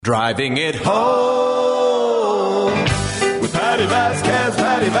Driving it home with Patty Vasquez,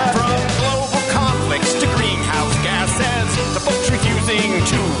 Patty Vasquez. From global conflicts to greenhouse gases, the folks refusing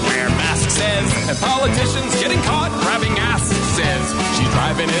to wear masks says, and politicians getting caught grabbing ass says, she's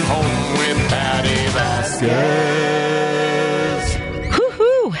driving it home with Patty Vasquez.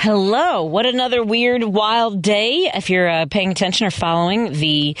 Woohoo! Hello. What another weird, wild day. If you're paying attention or following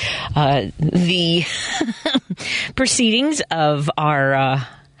the proceedings of our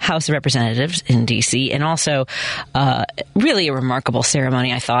House of Representatives in D.C., and also really a remarkable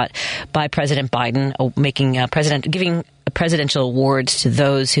ceremony, I thought, by President Biden, giving presidential awards to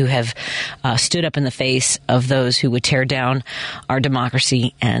those who have stood up in the face of those who would tear down our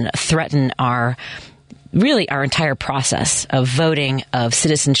democracy and threaten our entire process of voting, of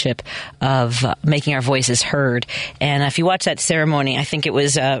citizenship, of making our voices heard. And if you watch that ceremony, I think it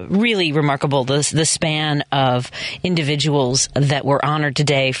was really remarkable, the span of individuals that were honored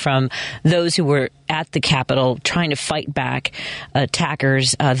today, from those who were at the Capitol trying to fight back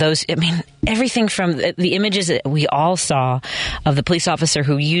attackers, everything from the images that we all saw of the police officer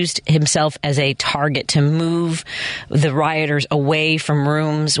who used himself as a target to move the rioters away from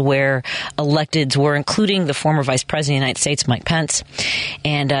rooms where electeds were, including the former Vice President of the United States, Mike Pence,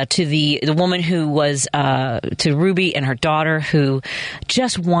 and to the woman who was, to Ruby and her daughter, who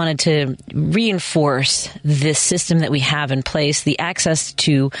just wanted to reinforce this system that we have in place, the access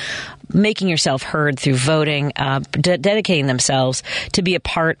to making yourself heard through voting, dedicating themselves to be a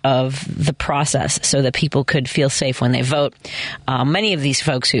part of the process so that people could feel safe when they vote. Many of these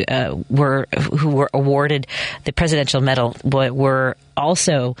folks who were awarded the Presidential Medal were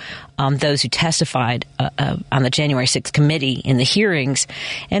also those who testified on the January 6th committee in the hearings,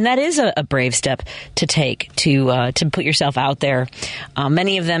 and that is a brave step to take, to put yourself out there.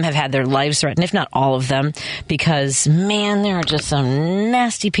 Many of them have had their lives threatened, if not all of them, because, man, there are just some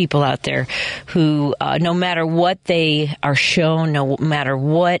nasty people out there who, no matter what they are shown, no matter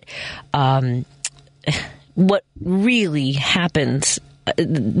what really happens,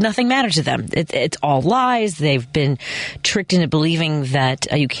 nothing matters to them. It's all lies. They've been tricked into believing that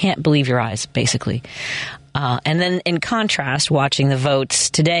you can't believe your eyes, basically. And then, in contrast, watching the votes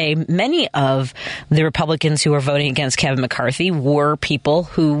today, many of the Republicans who were voting against Kevin McCarthy were people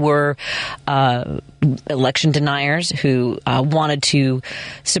who were election deniers, who wanted to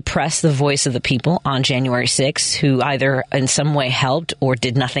suppress the voice of the people on January 6th, who either in some way helped or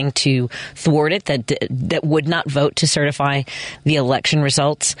did nothing to thwart it, that would not vote to certify the election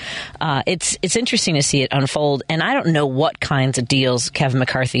results. It's interesting to see it unfold, and I don't know what kinds of deals Kevin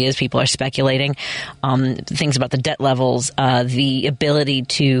McCarthy is. People are speculating. Things about the debt levels, the ability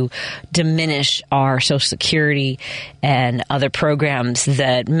to diminish our Social Security and other programs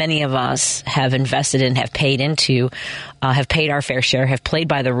that many of us have invested in, have paid into, have paid our fair share, have played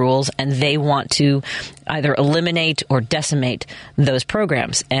by the rules, and they want to either eliminate or decimate those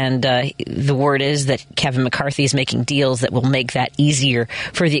programs. And the word is that Kevin McCarthy is making deals that will make that easier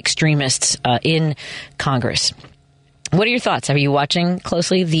for the extremists in Congress. What are your thoughts? Are you watching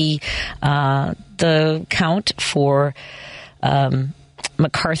closely the count for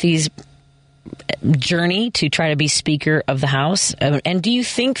McCarthy's journey to try to be Speaker of the House? And do you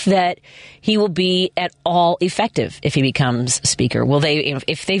think that he will be at all effective if he becomes Speaker? Will they,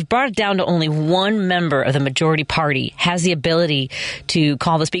 if they've brought it down to only one member of the majority party has the ability to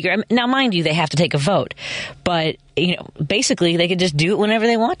call the Speaker? Now, mind you, they have to take a vote, but basically they can just do it whenever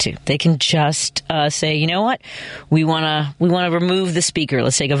they want to. They can just say, you know what, we want to remove the Speaker.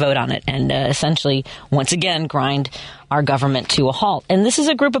 Let's take a vote on it, and essentially, once again, grind our government to a halt. And this is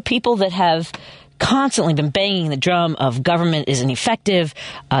a group of people that have constantly been banging the drum of government isn't effective.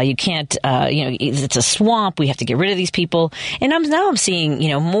 You can't, it's a swamp. We have to get rid of these people. And I'm seeing,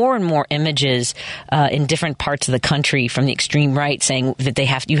 more and more images in different parts of the country from the extreme right saying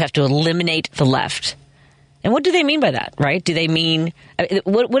that you have to eliminate the left. And what do they mean by that, right? Do they mean,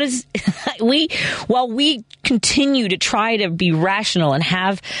 what is, while we continue to try to be rational and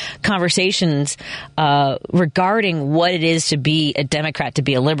have conversations regarding what it is to be a Democrat, to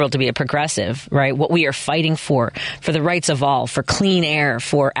be a liberal, to be a progressive, right? What we are fighting for the rights of all, for clean air,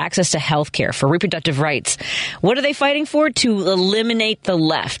 for access to health care, for reproductive rights. What are they fighting for? To eliminate the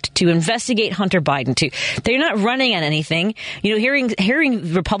left, to investigate Hunter Biden. They're not running on anything.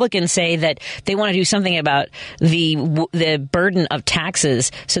 Hearing Republicans say that they want to do something about the burden of taxes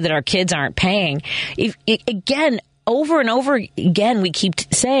so that our kids aren't paying. Again, over and over again, we keep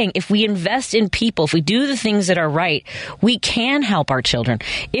saying, if we invest in people, if we do the things that are right, we can help our children.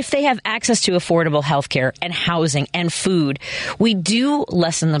 If they have access to affordable health care and housing and food, we do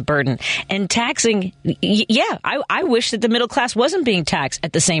lessen the burden. And taxing, I wish that the middle class wasn't being taxed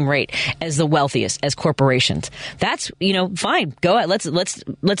at the same rate as the wealthiest, as corporations. That's, fine. Go ahead.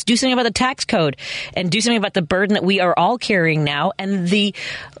 Let's do something about the tax code and do something about the burden that we are all carrying now, and the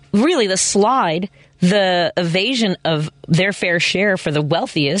evasion of their fair share for the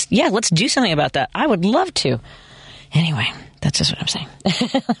wealthiest. Yeah, let's do something about that. I would love to. Anyway, that's just what I'm saying.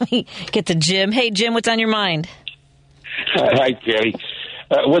 Let me get to Jim. Hey, Jim, what's on your mind? Hi, Patty.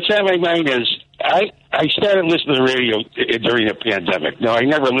 What's on my mind is I started listening to the radio during the pandemic. Now, I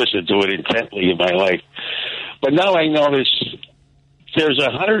never listened to it intently in my life, but now I notice there's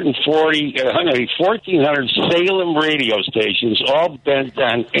 1,400 Salem radio stations, all bent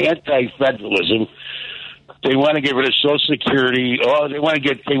on anti-federalism. They want to get rid of Social Security. They want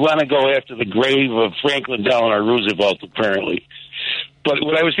to go after the grave of Franklin Delano Roosevelt, apparently. But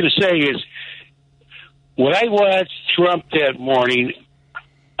what I was going to say is, when I watched Trump that morning,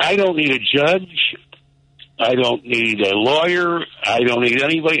 I don't need a judge. I don't need a lawyer. I don't need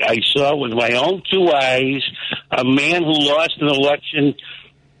anybody. I saw with my own two eyes a man who lost an election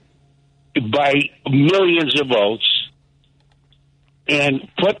by millions of votes and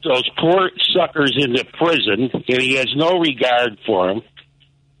put those poor suckers into prison, and he has no regard for them.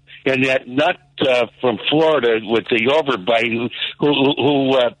 And that nut from Florida with the overbite who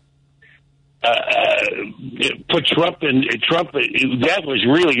put Trump in. That was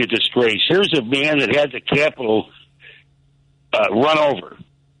really a disgrace. Here's a man that had the Capitol run over.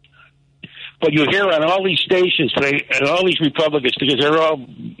 But you hear on all these stations today, and all these Republicans, because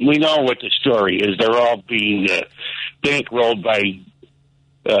we know what the story is. They're all being bankrolled by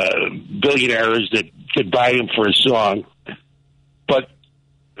billionaires that could buy him for a song. But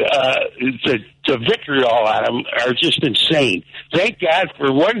the vitriol on them are just insane. Thank God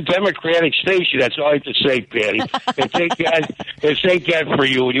for one Democratic station. That's all I have to say, Patty. And thank God for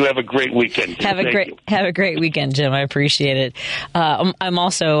you. And you have a great weekend. Have a great weekend, Jim. I appreciate it. I'm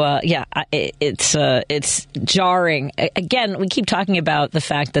also, it's jarring. Again, we keep talking about the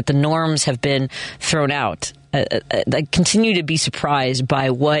fact that the norms have been thrown out. I continue to be surprised by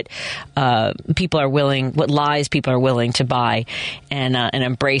what lies people are willing to buy and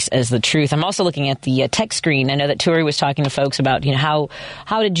embrace as the truth. I'm also looking at the text screen. I know that Turi was talking to folks about, how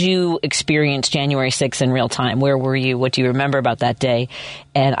did you experience January 6th in real time? Where were you? What do you remember about that day?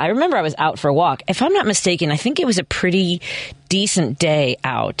 And I remember I was out for a walk. If I'm not mistaken, I think it was a pretty decent day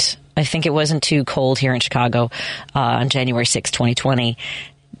out. I think it wasn't too cold here in Chicago on January 6th, 2020.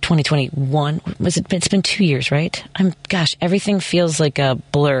 2021 it's been 2 years, right? Everything feels like a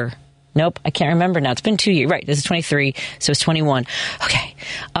blur. Nope, I can't remember now. It's been 2 years. Right, this is 23, so it's 21. Okay.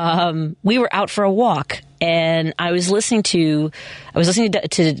 We were out for a walk, and I was listening to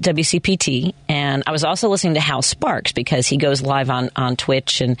WCPT, and I was also listening to Hal Sparks, because he goes live on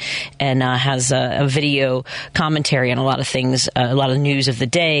Twitch and has a video commentary on a lot of things, a lot of news of the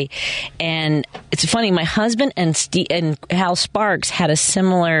day. And it's funny, my husband and Hal Sparks had a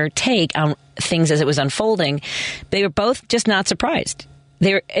similar take on things as it was unfolding. They were both just not surprised.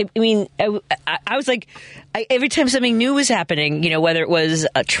 I was like, every time something new was happening, whether it was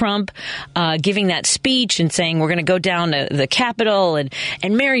Trump giving that speech and saying we're going to go down to the Capitol, and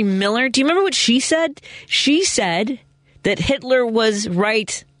Mary Miller, do you remember what she said? She said that Hitler was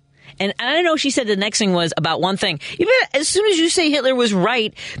right. And I don't know, she said the next thing was about one thing. As soon as you say Hitler was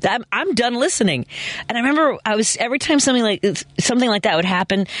right, I'm done listening. And I remember every time something like that would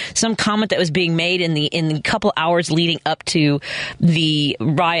happen, some comment that was being made in the couple hours leading up to the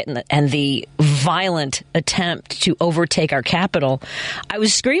riot and the violent attempt to overtake our Capitol, I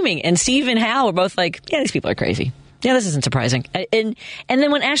was screaming. And Steve and Hal were both like, yeah, these people are crazy. Yeah, this isn't surprising. And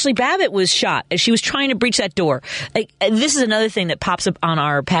then when Ashley Babbitt was shot, as she was trying to breach that door, this is another thing that pops up on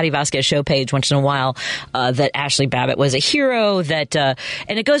our Patty Vasquez show page once in a while, that Ashley Babbitt was a hero,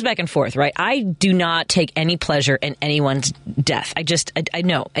 and it goes back and forth, right? I do not take any pleasure in anyone's death. I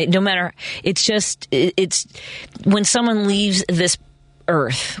know, no matter, it's when someone leaves this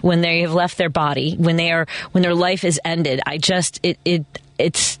earth, when they have left their body, when their life is ended,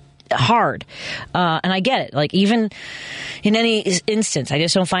 hard. And I get it. Like, even in any instance, I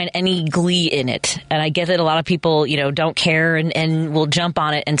just don't find any glee in it. And I get that a lot of people, don't care and will jump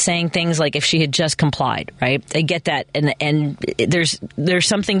on it and saying things like if she had just complied, right? I get that. And there's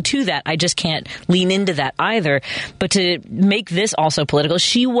something to that. I just can't lean into that either. But to make this also political,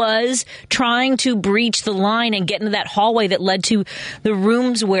 she was trying to breach the line and get into that hallway that led to the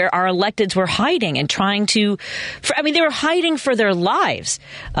rooms where our electeds were hiding and trying to, they were hiding for their lives.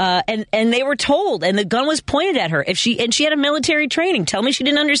 And they were told, and the gun was pointed at her. And she had a military training. Tell me she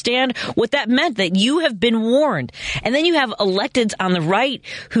didn't understand what that meant, that you have been warned. And then you have electeds on the right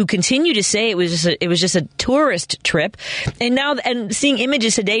who continue to say it was just a tourist trip. And seeing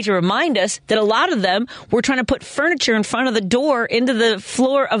images today to remind us that a lot of them were trying to put furniture in front of the door into the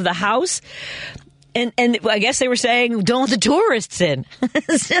floor of the house. And I guess they were saying, don't let the tourists in.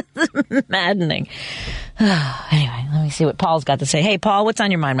 It's just maddening. Anyway, let me see what Paul's got to say. Hey, Paul, what's on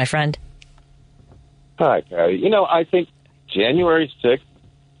your mind, my friend? Hi, Patty. I think January 6th,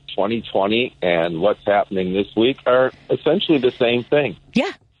 2020, and what's happening this week are essentially the same thing.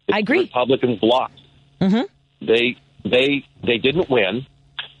 Yeah, I agree. The Republicans blocked. Mm-hmm. They didn't win.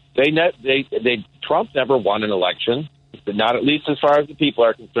 Trump never won an election. Not at least as far as the people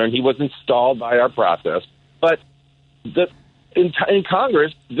are concerned. He was installed by our process. But in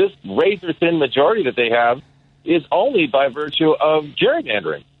Congress, this razor-thin majority that they have is only by virtue of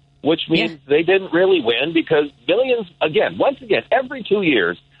gerrymandering, which means they didn't really win because once again, every 2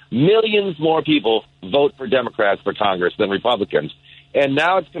 years, millions more people vote for Democrats for Congress than Republicans. And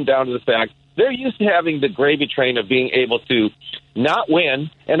now it's come down to the fact they're used to having the gravy train of being able to not win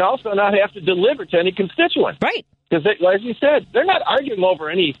and also not have to deliver to any constituent. Right. Because, as you said, they're not arguing over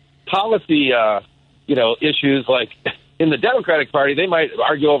any policy, issues like in the Democratic Party. They might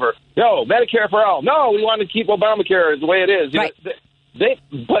argue over, no, Medicare for all. No, we want to keep Obamacare the way it is. Right.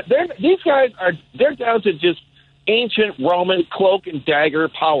 These guys they're down to just ancient Roman cloak and dagger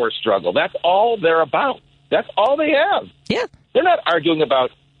power struggle. That's all they're about. That's all they have. Yeah. They're not arguing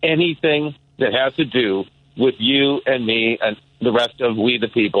about anything that has to do with you and me and the rest of we the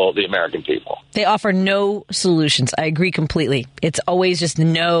people, the American people. They offer no solutions. I agree completely. It's always just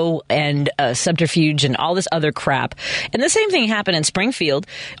no and subterfuge and all this other crap. And the same thing happened in Springfield.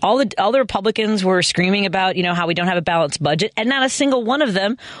 All the Republicans were screaming about, how we don't have a balanced budget, and not a single one of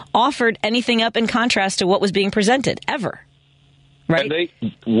them offered anything up in contrast to what was being presented ever. Right? And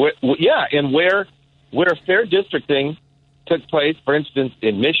and where fair districting took place, for instance,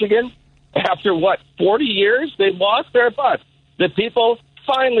 in Michigan, after 40 years, they lost their butts. The people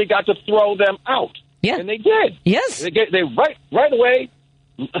finally got to throw them out. Yeah. And they did. Yes. They right away,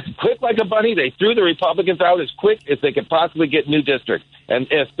 quick like a bunny, they threw the Republicans out as quick as they could possibly get new districts.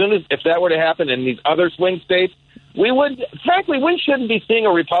 And as soon as, if that were to happen in these other swing states, we shouldn't be seeing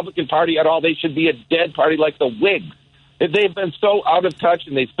a Republican Party at all. They should be a dead party like the Whigs. They've been so out of touch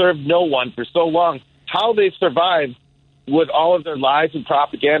and they served no one for so long. How they survived with all of their lies and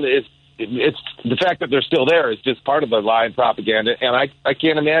propaganda it's the fact that they're still there is just part of the lie and propaganda. And I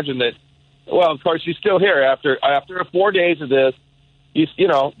can't imagine that. Well, of course, you're still here after 4 days of this.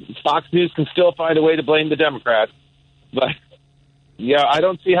 Fox News can still find a way to blame the Democrats. But, I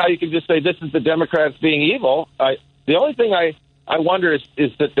don't see how you can just say this is the Democrats being evil. The only thing I wonder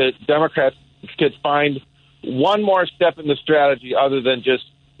is that the Democrats could find one more step in the strategy other than just,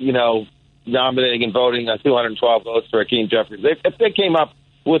 nominating and voting on 212 votes for Hakeem Jeffries. If they came up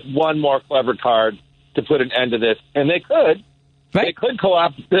with one more clever card to put an end to this, and they could. Right. They could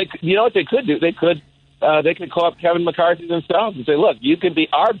co-opt. You know what they could do? They could co-opt Kevin McCarthy themselves and say, "Look, you can be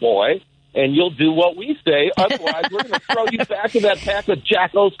our boy, and you'll do what we say. Otherwise, we're going to throw you back in that pack of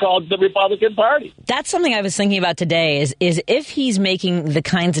jackals called the Republican Party." That's something I was thinking about today is if he's making the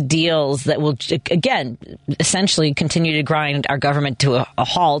kinds of deals that will, again, essentially continue to grind our government to a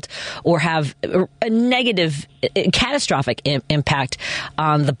halt or have a negative, catastrophic impact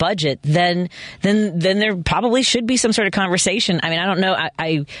on the budget, then there probably should be some sort of conversation. I mean, I don't know.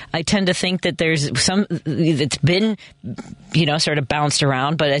 I tend to think that there's some that's been, sort of bounced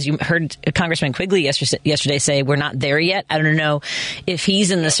around. But as you heard Congressman Quigley yesterday say, we're not there yet. I don't know if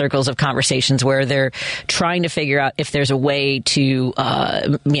he's in the circles of conversations where they're trying to figure out if there's a way to,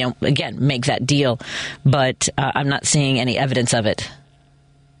 again, make that deal. But I'm not seeing any evidence of it.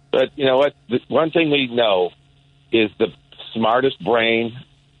 But you know what? The one thing we know is the smartest brain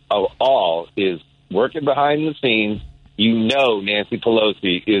of all is working behind the scenes. Nancy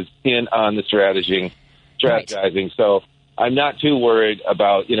Pelosi is in on the strategizing. Right. So I'm not too worried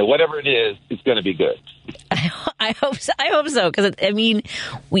about, whatever it is, it's going to be good. I hope so. Because I mean,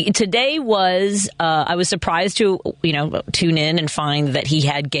 today was I was surprised to tune in and find that he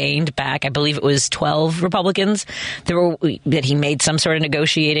had gained back. I believe it was 12 Republicans that he made some sort of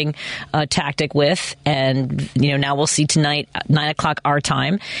negotiating tactic with, and now we'll see tonight, 9:00 our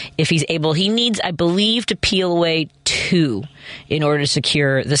time, if he's able. He needs, I believe, to peel away 2 in order to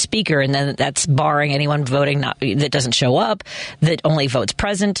secure the speaker, and then that's barring anyone voting that doesn't show up, that only votes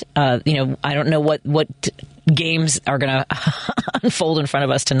present. I don't know what games are going to unfold in front of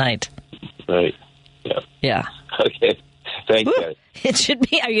us tonight. Right. Yeah. Yeah. Okay. Thanks, guys. It should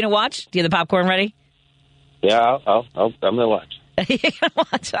be. Are you going to watch? Do you have the popcorn ready? Yeah, I'm going to watch.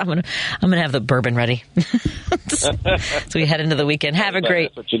 I'm gonna have the bourbon ready. So we head into the weekend. Have a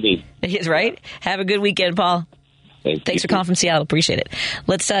great. That's what you need. Right. Have a good weekend, Paul. Thanks for calling from Seattle. Appreciate it.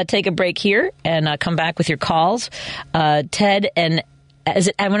 Let's take a break here and come back with your calls. Ted and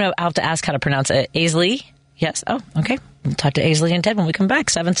I'm going to have to ask how to pronounce it. Aisley. Yes. Oh, okay. We'll talk to Aisley and Ted when we come back.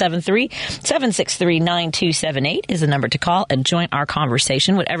 773-763-9278 is the number to call and join our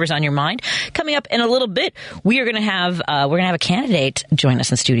conversation, whatever's on your mind. Coming up in a little bit, we are going to have a candidate join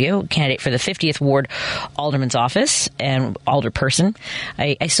us in studio, candidate for the 50th Ward Alderman's office and alderperson.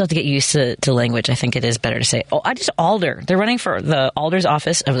 I still have to get used to language. I think it is better to say alder. They're running for the alder's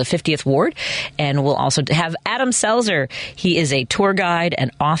office of the 50th Ward, and we'll also have Adam Selzer. He is a tour guide and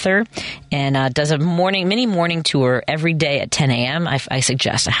author, and does a mini morning tour every day at 10 a.m. I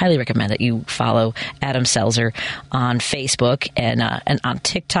highly recommend that you follow Adam Selzer on Facebook and on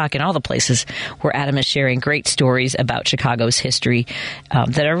TikTok and all the places where Adam is sharing great stories about Chicago's history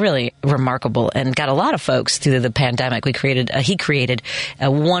that are really remarkable, and got a lot of folks through the pandemic. He created a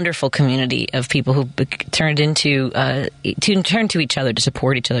wonderful community of people who turned to each other to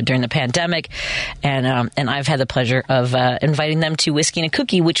support each other during the pandemic, and I've had the pleasure of inviting them to Whiskey and a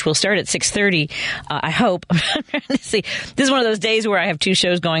Cookie, which will start at 6:30. I hope. See, this is one of those days where I have 2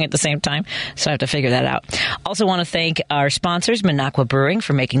 shows going at the same time, so I have to figure that out. Also want to thank our sponsors, Minocqua Brewing,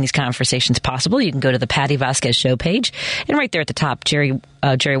 for making these conversations possible. You can go to the Patty Vasquez show page, and right there at the top, Jerry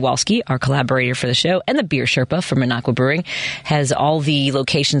Walski, our collaborator for the show, and the Beer Sherpa from Minocqua Brewing, has all the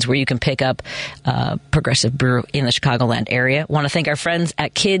locations where you can pick up progressive brew in the Chicagoland area. Want to thank our friends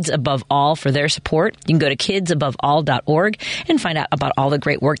at Kids Above All for their support. You can go to kidsaboveall.org and find out about all the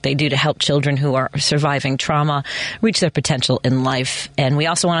great work they do to help children who are surviving trauma reach their potential in life. And we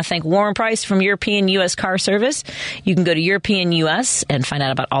also want to thank Warren Price from European U.S. Car Service. You can go to European U.S. and find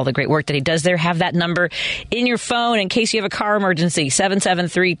out about all the great work that he does there. Have that number in your phone in case you have a car emergency,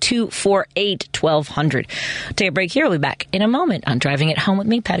 773-248-1200. Take a break here. We'll be back in a moment on Driving It Home with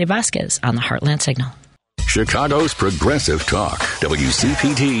me, Patty Vasquez, on the Heartland Signal. Chicago's Progressive Talk,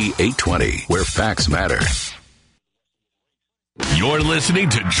 WCPT 820, where facts matter. You're listening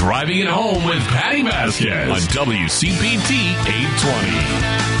to Driving It Home with Patty Vasquez on WCPT 820.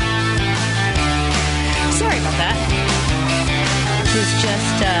 Sorry about that. This is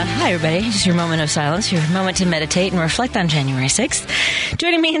just, hi everybody, just your moment of silence, your moment to meditate and reflect on January 6th.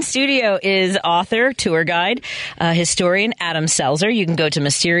 Joining me in studio is author, tour guide, historian Adam Selzer. You can go to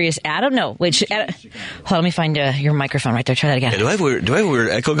Mysterious Adam. No, wait, hold on, let me find your microphone right there. Try that again. Hey, do I have a weird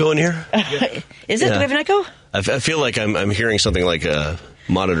echo going here? Is it? Yeah. Do we have an echo? I feel like I'm hearing something like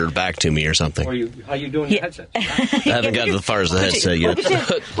monitored back to me or something. How you doing your headset? I haven't gotten as far as the headset yet.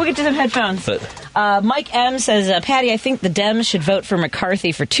 We'll get to some headphones. Mike M. says, Patty, I think the Dems should vote for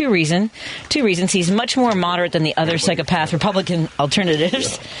McCarthy for two reasons. He's much more moderate than the other psychopath Republican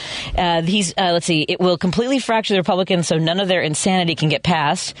alternatives. Let's see, it will completely fracture the Republicans so none of their insanity can get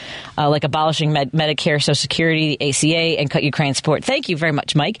passed, like abolishing Medicare, Social Security, the ACA, and cut Ukraine support. Thank you very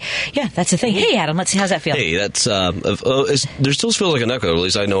much, Mike. Yeah, that's the thing. Hey, Adam, let's see. How's that feel? Hey, that's, there still feels like an echo. At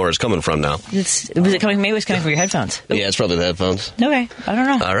least I know where it's coming from now. Was it coming? Maybe it was coming from your headphones. Yeah, it's probably the headphones. Okay, I don't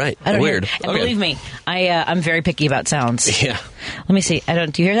know. All right, I don't weird. And believe me, I'm very picky about sounds. Yeah. Let me see. Do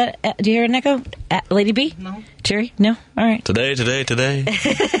you hear that? Do you hear an echo, Lady B? No. Jerry? No. All right. Today. I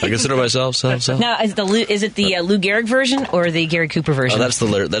consider myself self. Now, is it the Lou Gehrig version or the Gary Cooper version? Oh, that's the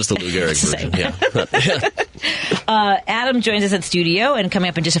Lou Gehrig version. Yeah. Adam joins us at studio, and coming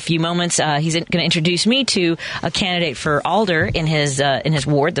up in just a few moments, he's going to introduce me to a candidate for alder in his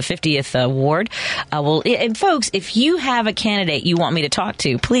ward, the 50th ward. And folks, if you have a candidate you want me to talk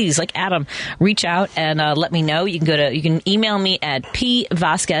to, please, like Adam, reach out and let me know. You can email me me at P.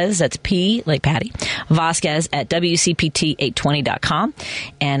 Vasquez, that's P like Patty, Vasquez at WCPT820.com.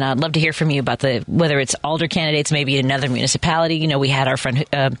 And I'd love to hear from you about whether it's alder candidates, maybe in another municipality. You know, we had our friend,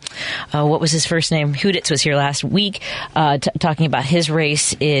 what was his first name? Huditz was here last week talking about his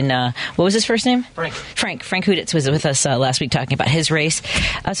race in, what was his first name? Frank Huditz was with us last week talking about his race.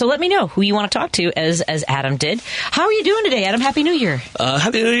 So let me know who you want to talk to, as Adam did. How are you doing today, Adam? Happy New Year.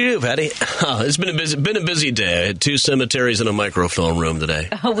 Happy New Year, Patty. It's been a busy day. I had 2 cemeteries and a microfilm room today.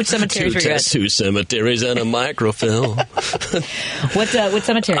 Oh, which cemeteries were you at? 2 cemeteries and a microfilm. What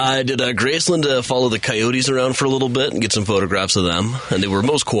cemetery? I did Graceland follow the coyotes around for a little bit and get some photographs of them, and they were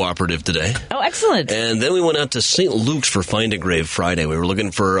most cooperative today. Oh, excellent. And then we went out to St. Luke's for Find a Grave Friday. We were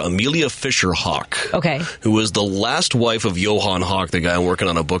looking for Amelia Fisher Hawk, who was the last wife of Johann Hawk, the guy I'm working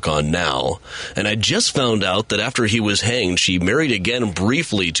on a book on now. And I just found out that after he was hanged, she married again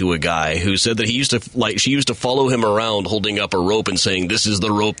briefly to a guy who said that she used to follow him around holding up a rope and saying, "This is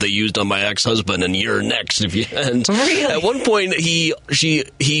the rope they used on my ex-husband, and you're next." And really? At one point, he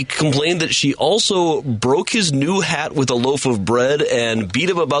complained that she also broke his new hat with a loaf of bread and beat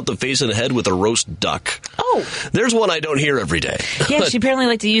him about the face and head with a roast duck. Oh. There's one I don't hear every day. Yeah, she apparently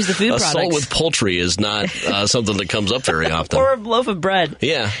liked to use the food products. Assault with poultry is not something that comes up very often. Or a loaf of bread.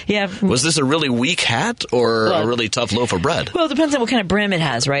 Yeah. Yeah. Was this a really weak hat or a really tough loaf of bread? Well, it depends on what kind of brim it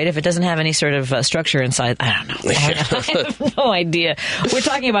has, right? If it doesn't have any sort of structure inside, I don't know. I have no idea. We're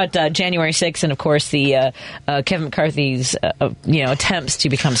talking about January 6th and, of course, the Kevin McCarthy's attempts to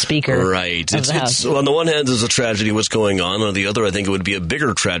become Speaker. Right. Of the House. On the one hand, there's a tragedy what's going on. On the other, I think it would be a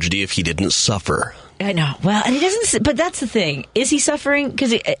bigger tragedy if he didn't suffer. I know. Well, and he doesn't. But that's the thing. Is he suffering?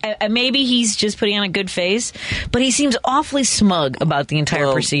 Because maybe he's just putting on a good face. But he seems awfully smug about the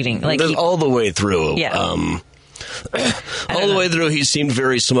entire proceeding. Like all the way through. Yeah. All the way through, he seemed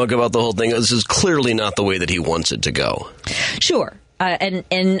very smug about the whole thing. This is clearly not the way that he wants it to go. Sure.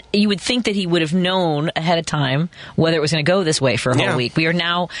 And you would think that he would have known ahead of time whether it was going to go this way for a whole week. We are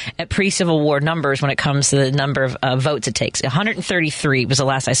now at pre-Civil War numbers when it comes to the number of votes it takes. 133 was the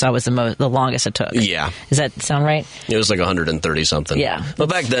last I saw was the longest it took. Yeah. Does that sound right? It was like 130-something. Yeah. But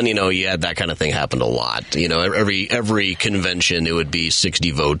back then, you had that kind of thing happened a lot. Every convention, it would be 60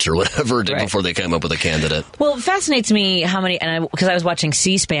 votes or whatever before they came up with a candidate. Well, it fascinates me how many, because I was watching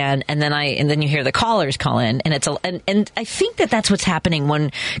C-SPAN, and then you hear the callers call in, and and I think that's what's happening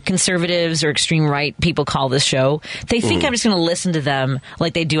when conservatives or extreme right people call this show. They think I'm just going to listen to them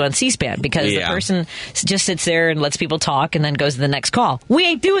like they do on C-SPAN because the person just sits there and lets people talk and then goes to the next call. We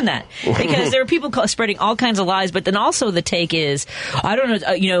ain't doing that because there are people spreading all kinds of lies. But then also the take is, I don't know,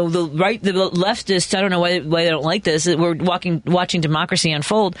 the leftists, I don't know why they don't like this. We're watching democracy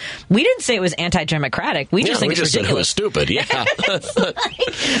unfold. We didn't say it was anti-democratic. We just think it's ridiculous. Said it was stupid. Yeah.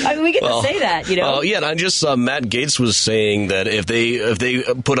 We get to say that, and I just saw Matt Gaetz was saying that if they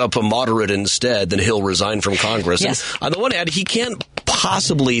put up a moderate instead, then he'll resign from Congress. Yes. And on the one hand, he can't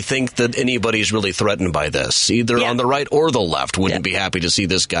possibly think that anybody's really threatened by this. Either on the right or the left wouldn't be happy to see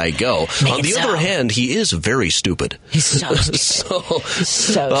this guy go. On the other hand, he is very stupid. He's so stupid.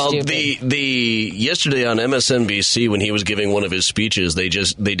 So stupid. Yesterday on MSNBC, when he was giving one of his speeches, they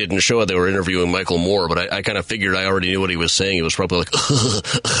didn't show it. They were interviewing Michael Moore, but I kind of figured I already knew what he was saying. He was probably like,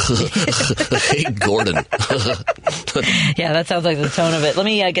 "Hey, Gordon." Yeah, that sounds like the tone of it. Let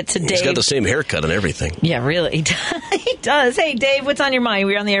me get to Dave. He's got the same haircut and everything. Yeah, really. He does. Hey, Dave, what's on your mind?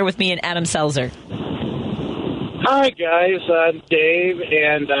 We're on the air with me and Adam Selzer. Hi, guys. I'm Dave,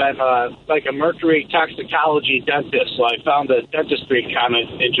 and I'm like a mercury toxicology dentist, so I found the dentistry kind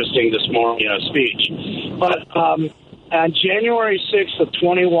of interesting this morning speech. But on January 6th of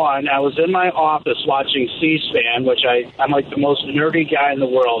 21, I was in my office watching C-SPAN, which I'm like the most nerdy guy in the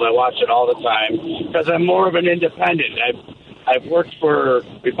world. I watch it all the time because I'm more of an independent. I've worked for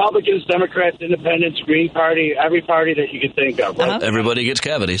Republicans, Democrats, Independents, Green Party, every party that you could think of. Right? Everybody gets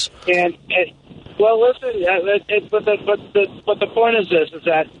cavities. And well, listen, but the point is this: is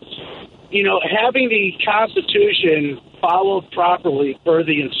that having the Constitution followed properly per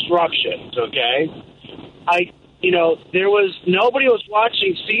the instructions. Okay, nobody was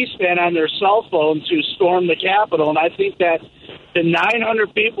watching C-SPAN on their cell phones who stormed the Capitol, and I think that the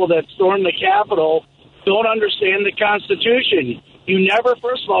 900 people that stormed the Capitol don't understand the Constitution.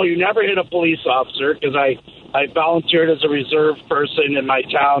 First of all, you never hit a police officer, because I volunteered as a reserve person in my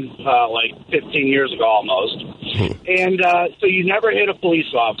town like 15 years ago almost. And so you never hit a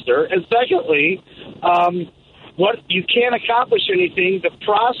police officer. And secondly, you can't accomplish anything, the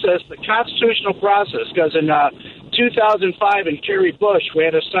constitutional process, because in 2005 in Kerry Bush, we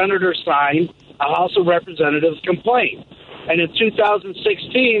had a senator sign a House of Representatives complaint. And in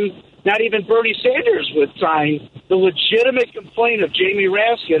 2016, not even Bernie Sanders would sign the legitimate complaint of Jamie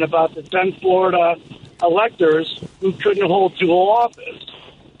Raskin about the 10 Florida electors who couldn't hold dual office.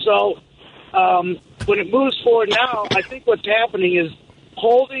 So when it moves forward now, I think what's happening is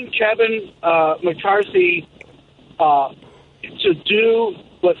holding Kevin McCarthy to do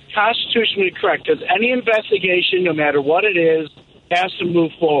what's constitutionally correct, because any investigation, no matter what it is, has to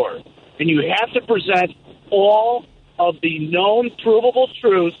move forward. And you have to present all of the known provable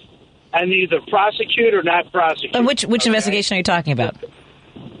truth and either prosecute or not prosecute. And which investigation are you talking about?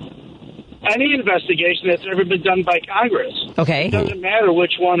 Any investigation that's ever been done by Congress. Okay. It doesn't matter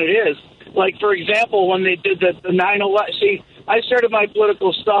which one it is. Like, for example, when they did the 9/11. See, I started my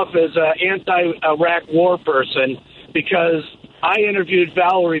political stuff as an anti-Iraq war person because I interviewed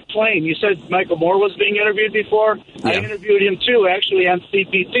Valerie Plame. You said Michael Moore was being interviewed before? Yeah. I interviewed him, too, actually, on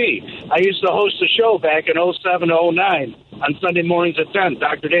CPT. I used to host a show back in 07 to 09 on Sunday mornings at 10.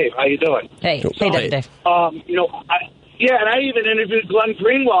 Dr. Dave, how you doing? Hey, Dr. Dave. And I even interviewed Glenn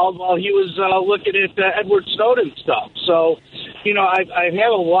Greenwald while he was looking at Edward Snowden stuff. So, I've had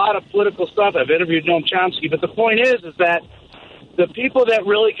a lot of political stuff. I've interviewed Noam Chomsky. But the point is that the people that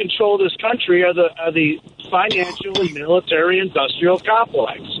really control this country are the financial and military industrial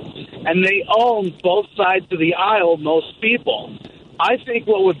complex. And they own both sides of the aisle, most people. I think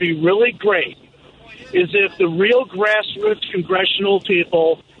what would be really great is if the real grassroots congressional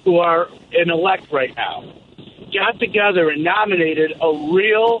people who are in elect right now got together and nominated a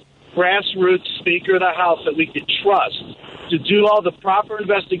real grassroots Speaker of the House that we could trust to do all the proper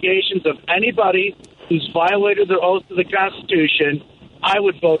investigations of anybody who's violated their oath to the Constitution. I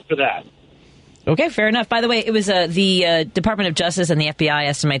would vote for that. Okay, fair enough. By the way, it was the Department of Justice and the FBI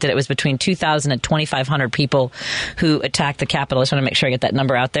estimate that it was between 2,000 and 2,500 people who attacked the Capitol. I just want to make sure I get that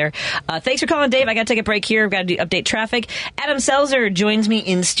number out there. Thanks for calling, Dave. I got to take a break here. I've got to update traffic. Adam Selzer joins me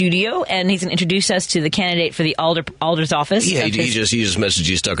in studio, and he's going to introduce us to the candidate for the Alder's office. Yeah, he just messaged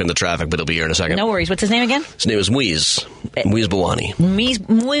you stuck in the traffic, but he'll be here in a second. No worries. What's his name again? His name is Muiz Bawani. Muiz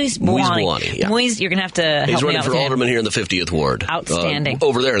Bawani. Yeah. Muiz, you're going to have to help me out. He's running for alderman here in the 50th Ward. Outstanding.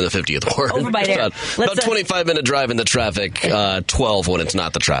 Over there in the 50th Ward. Over by there. About 25-minute drive in the traffic, 12 when it's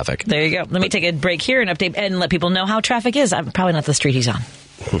not the traffic. There you go. Let me take a break here and update and let people know how traffic is. I'm probably not the street he's on.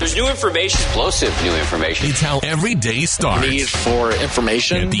 There's new information, explosive new information. It's how every day starts. Need for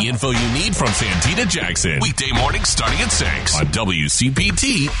information. Get the info you need from Santita Jackson. Weekday mornings starting at 6 on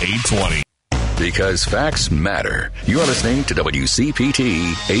WCPT 820. Because facts matter. You're listening to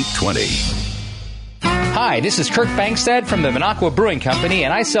WCPT 820. Hi, this is Kirk Bankstead from the Minocqua Brewing Company,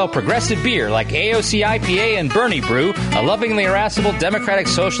 and I sell progressive beer like AOC IPA and Bernie Brew, a lovingly irascible Democratic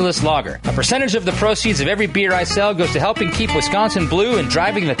Socialist lager. A percentage of the proceeds of every beer I sell goes to helping keep Wisconsin blue and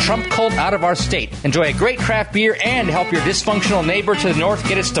driving the Trump cult out of our state. Enjoy a great craft beer and help your dysfunctional neighbor to the north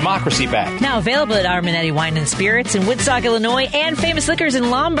get its democracy back. Now available at Arminetti Wine and Spirits in Woodstock, Illinois, and Famous Liquors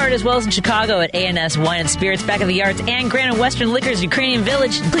in Lombard, as well as in Chicago at A&S Wine and Spirits, Back of the Yards, and Grand and Western Liquors, Ukrainian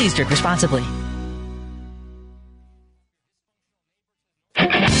Village. Please drink responsibly.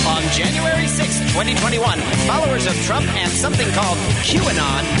 On January 6, 2021, followers of Trump and something called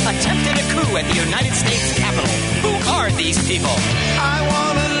QAnon attempted a coup at the United States Capitol. Who are these people? I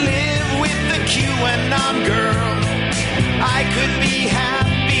want to live with the QAnon girl. I could be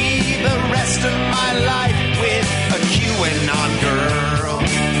happy the rest of my life with a QAnon girl.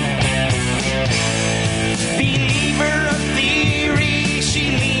 Believer of theory,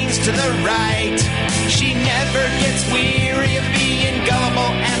 she leans to the right. She never gets weary of being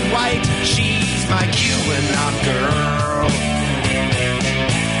gullible and white. She's my QAnon girl.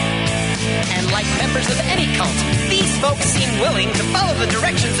 And like members of any cult, these folks seem willing to follow the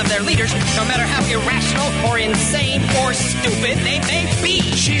directions of their leaders, no matter how irrational or insane or stupid they may be.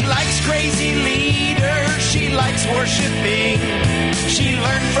 She likes crazy leaders. She likes worshiping. She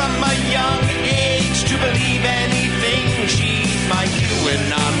learned from a young age to believe anything. She's my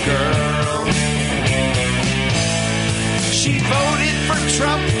QAnon girl. She voted for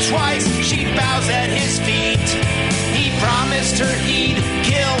Trump twice. She bows at his feet. He promised her he'd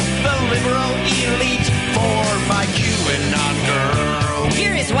kill the liberal elite for my QAnon girl.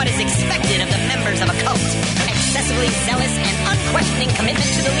 Here is what is expected of the members of a cult. Excessively zealous and unquestioning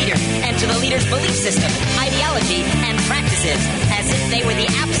commitment to the leader and to the leader's belief system, ideology, and practices, as if they were the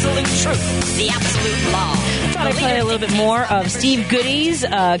absolute truth, the absolute law. I thought I'd play a little bit more of Steve Goody's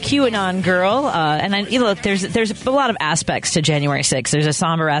QAnon girl. Look, there's a lot of aspects to January 6th. There's a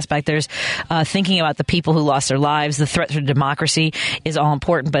somber aspect. There's thinking about the people who lost their lives. The threat to democracy is all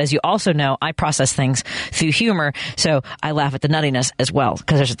important. But as you also know, I process things through humor, so I laugh at the nuttiness as well,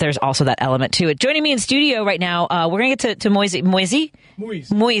 because there's also that element to it. Joining me in studio right now, we're going to get to Moise. See?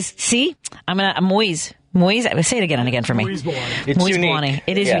 Moise. Moise, say it again and again for me. Moise Bawani. It's Moise unique. Bawani.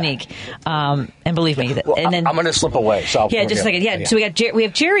 It is Yeah. unique. And believe me. Well, and then, I'm going to slip away. So yeah, just a second. Yeah, so we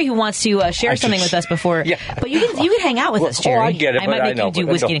have Jerry who wants to share something with us before. Yeah. But you can hang out with us, Jerry. I get it. I might make know, you do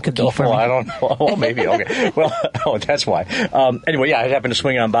whiskey and cookie for me. I don't know. Oh, maybe. Okay. Well, that's why. Anyway, yeah, I happened to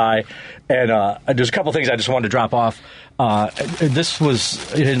swing on by, and there's a couple things I just wanted to drop off. This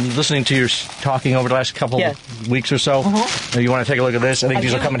was in listening to your talking over the last couple of weeks or so. You want to take a look at this? I think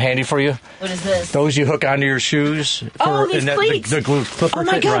these will come in handy for you. What is this? Those you hook onto your shoes. These cleats. The glue clipper. Oh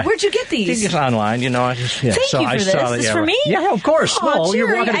my God, right. where'd you get these? Just online, I just Thank you for this. This is for me? Yeah, of course. Oh, You're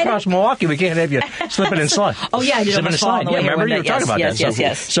Jerry, walking across Milwaukee. We can't have you slipping and slide. Oh yeah, I did almost fall on the way here remember one you day. were talking about that.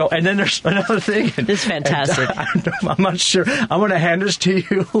 Yes. So, and then there's another thing. This is fantastic. I'm not sure. I'm going to hand this to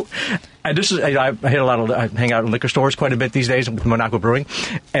you. And this is I hang out in liquor stores quite a bit these days with Minocqua Brewing,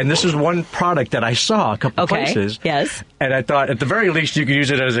 and this is one product that I saw a couple places. Yes. And I thought at the very least you could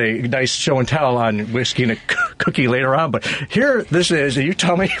use it as a nice show and tell on whiskey and a cookie later on. But here this is. And you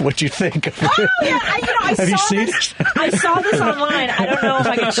tell me what you think of it. Oh yeah, I Have you saw seen this. this? I saw this online. I don't know if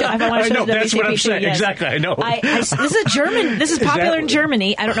I can show. If I want to show the that's what I'm WCPT, saying. yes. Exactly. I know. This is a German. This is popular in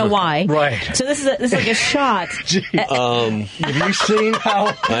Germany. I don't know why. Right. So this is like a shot. Have you seen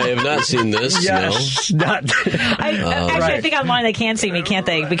how? I have not seen this. Yes. No. Actually, I think online they can see me, can't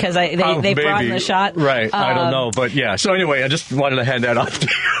they? Because they brought in the shot. Right. I don't know, but yeah. So anyway, I just wanted to hand that off to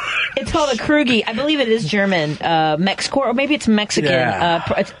you. It's called a Krugi. I believe it is German, Mexico, or maybe it's Mexican.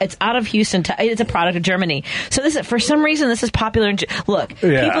 Yeah. It's out of Houston. It's a product of Germany. So for some reason, this is popular. Look,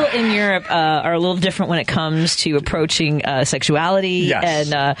 people in Europe are a little different when it comes to approaching sexuality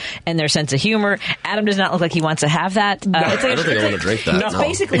and their sense of humor. Adam does not look like he wants to have that. I don't think I want to drink that. It's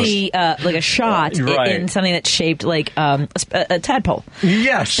basically like a shot in something that's shaped like a tadpole.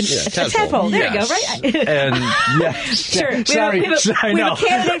 Yes. A tadpole. There you go, right? And yes. Sure. Sorry. We have a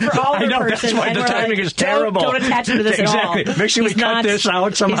candidate for all I know, person. that's why the timing is terrible. Don't attach him to this at all. Exactly. Make sure we cut this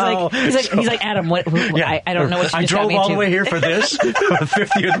out somehow. He's like Adam, what? I don't know what you I just got drove me all into. the way here for this,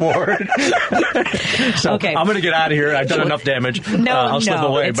 50th Ward. So okay. I'm going to get out of here. I've done enough damage. I'll slip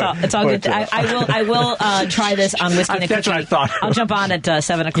away. It's all good. I will try this on Whiskey and a Cookie. That's what I thought. I'll jump on at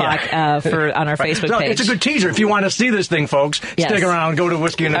 7 o'clock on our Facebook page. It's a good teaser. If you want to see this thing, folks, stick around. Go to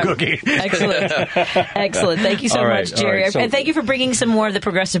Whiskey and a Cookie. Excellent. Thank you so much, Jerry. And thank you for bringing some more of the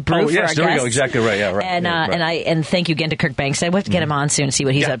progressive brew for our guests. There we go. Exactly right. Yeah, right. And thank you again to Kirk Banks. We'll have to get him on soon and see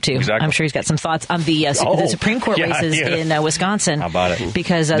what he's up to. Exactly. I'm sure he's got some thoughts on the Supreme Court races in Wisconsin. How about it?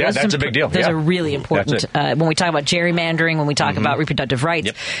 Because that's a big deal. Those are really important when we talk about gerrymandering, when we talk about reproductive rights.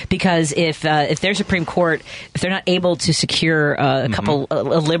 Yep. Because if their Supreme Court, if they're not able to secure a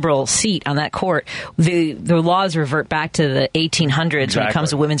liberal seat on that court, the laws revert back to the 1800s when it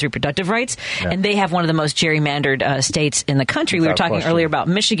comes to women's reproductive rights, and they have one of the most gerrymandered states in the country. We were talking earlier about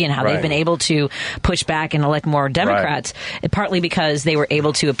Michigan, how they've been able to push back and elect more Democrats, partly because they were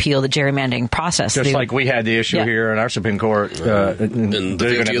able to appeal the gerrymandering process. Just like we had the issue here in our Supreme Court, they're going to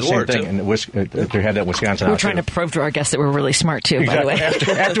have the same thing. And they had that Wisconsin. We're trying to prove to our guests that we're really smart too. By the way,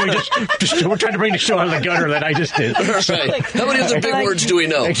 after we just we're trying to bring the show out of the gutter that I just did. Right. How many other big words do we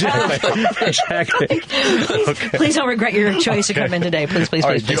know? Exactly. Please don't regret your choice to come in today. Please.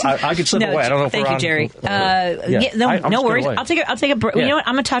 I could slip away. I don't know if thank we're you, Jerry. No worries. I'll take a break. You know what?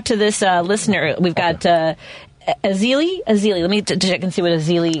 I'm going to talk to this listener. We've got Azili. Let me check and see what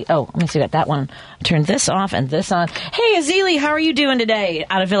Azili. Oh, let me see. Got that one. Turn this off and this on. Hey, Azili, how are you doing today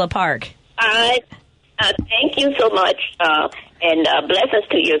out of Villa Park? Thank you so much, and blessings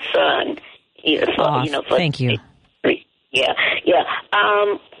to your son. Thank you. Yeah.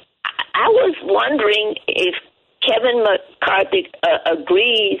 I was wondering if Kevin McCarthy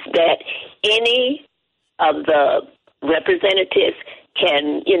agrees that any of the representatives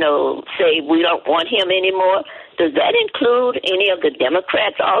can, say we don't want him anymore. Does that include any of the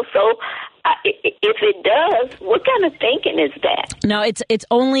Democrats also? If it does, what kind of thinking is that? No, it's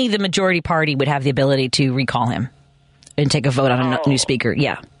only the majority party would have the ability to recall him and take a vote on a new speaker.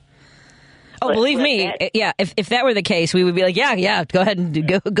 Yeah. Oh, believe me, if that were the case, we would be like, yeah, go ahead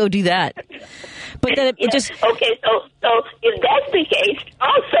and go do that. But then it just... Okay, so if that's the case,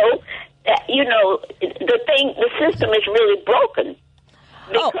 also, the system is really broken.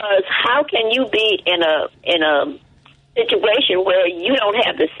 Because how can you be in a situation where you don't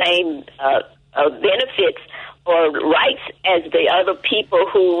have the same benefits or rights as the other people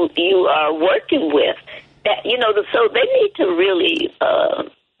who you are working with? So they need to really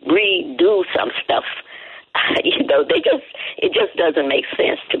redo some stuff. It just doesn't make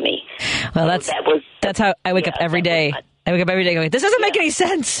sense to me. Well, that's how I wake up every day. I wake up every day going, this doesn't make any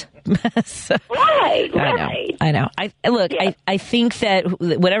sense. So, right. I know. I think that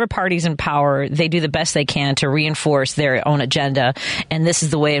whatever party's in power, they do the best they can to reinforce their own agenda, and this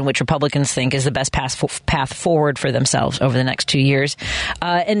is the way in which Republicans think is the best path forward for themselves over the next 2 years.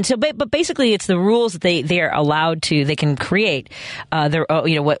 But basically, it's the rules that they are allowed to. They can create how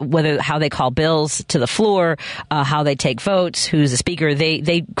they call bills to the floor, how they take votes, who's the speaker.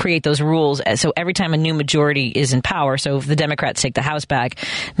 They create those rules. So every time a new majority is in power, so if the Democrats take the House back,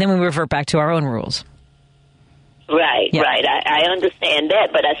 then we revert back to our own rules. Right. I understand that,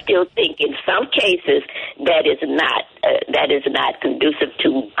 but I still think in some cases that is not conducive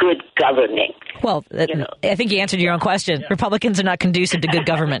to good governing. Well, I think you answered your own question. Republicans are not conducive to good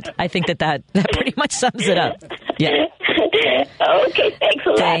government. I think that pretty much sums it up. Yeah. Okay, thanks a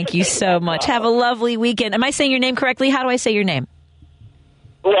lot. Thank you so much. Have a lovely weekend. Am I saying your name correctly? How do I say your name?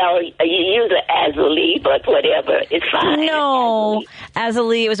 Well, you use Azalee, but whatever. It's fine. No.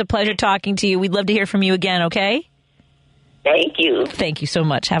 Azalee, it was a pleasure talking to you. We'd love to hear from you again, okay? Thank you. Thank you so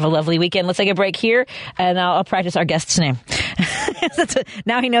much. Have a lovely weekend. Let's take a break here, and I'll practice our guest's name.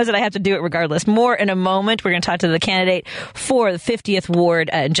 Now he knows that I have to do it regardless. More in a moment. We're going to talk to the candidate for the 50th Ward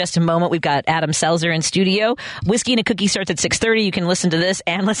in just a moment. We've got Adam Selzer in studio. Whiskey and a Cookie starts at 6:30. You can listen to this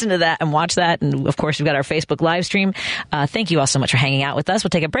and listen to that and watch that. And, of course, we've got our Facebook live stream. Thank you all so much for hanging out with us. We'll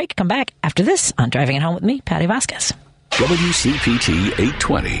take a break. Come back after this on Driving It Home with me, Patty Vasquez. WCPT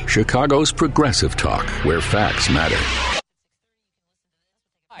 820, Chicago's Progressive Talk, where facts matter.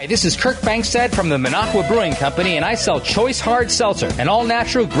 Hi, this is Kirk Bankstead from the Minocqua Brewing Company, and I sell Choice Hard Seltzer, an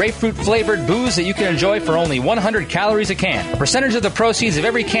all-natural grapefruit-flavored booze that you can enjoy for only 100 calories a can. A percentage of the proceeds of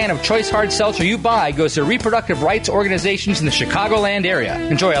every can of Choice Hard Seltzer you buy goes to reproductive rights organizations in the Chicagoland area.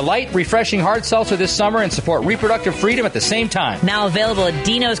 Enjoy a light, refreshing hard seltzer this summer and support reproductive freedom at the same time. Now available at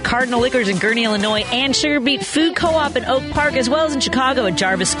Dino's Cardinal Liquors in Gurnee, Illinois, and Sugar Beet Food Co-op in Oak Park, as well as in Chicago at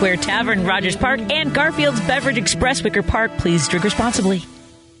Jarvis Square Tavern, Rogers Park, and Garfield's Beverage Express, Wicker Park. Please drink responsibly.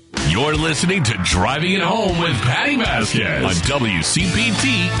 You're listening to Driving It Home with Patty Vasquez on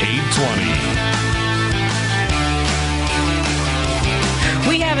WCPT 820.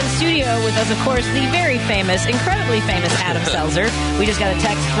 We have in studio with us, of course, the very famous, incredibly famous Adam Selzer. We just got a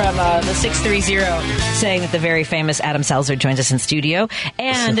text from the 630 saying that the very famous Adam Selzer joins us in studio.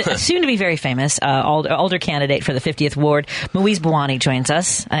 And soon to be very famous, Alder candidate for the 50th Ward, Moise Bouani joins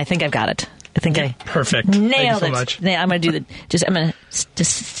us. I think I've got it. I think I perfect. Nailed Thank you so it. much. I'm going to do I'm going to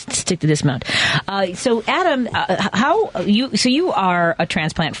just stick to this mount. So, Adam, you are a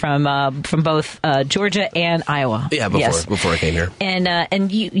transplant from both Georgia and Iowa. Yeah, before I came here. And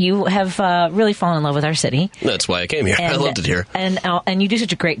you have really fallen in love with our city. That's why I came here. I loved it here. And you do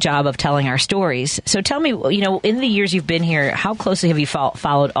such a great job of telling our stories. So tell me, in the years you've been here, how closely have you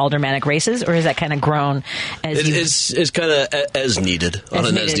followed aldermanic races, or has that kind of grown as It's kind of as needed, on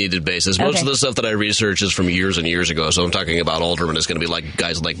an as-needed basis. Most of the stuff that I research is from years and years ago, so I'm talking about aldermen. It's going to be like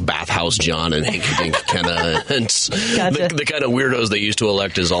guys like Bathhouse John and Hinky Dink kind of, the kind of weirdos they used to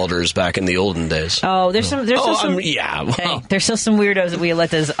elect as alders back in the olden days. Oh, there's still some weirdos that we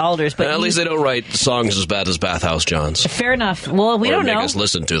elect as alders, but at least they don't write songs as bad as Bathhouse John's. Fair enough. Well, we don't know. Make us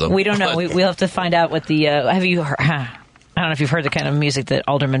listen to them. We don't know. We'll have to find out what the. Have you heard? I don't know if you've heard the kind of music that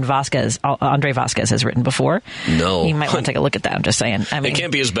Alderman Andre Vasquez has written before. No. You might want to take a look at that. I'm just saying. I mean, it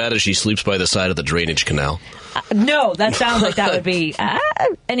can't be as bad as She Sleeps by the Side of the Drainage Canal. No, that sounds like that would be.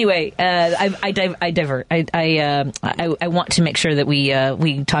 Anyway, I divert. I want to make sure that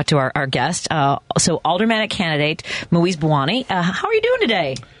we talk to our guest. So, aldermanic candidate Moise Bouani. How are you doing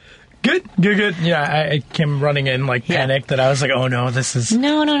today? Good. Yeah, I came running in panicked that I was like, oh no, this is...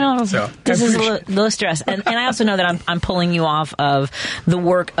 No. So, this is low stress. And I also know that I'm pulling you off of the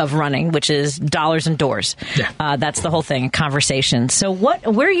work of running, which is dollars and doors. Yeah. That's the whole thing, conversation. So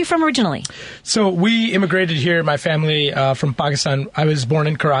where are you from originally? So we immigrated here, my family, from Pakistan. I was born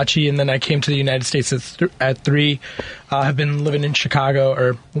in Karachi, and then I came to the United States at 3. Have been living in Chicago,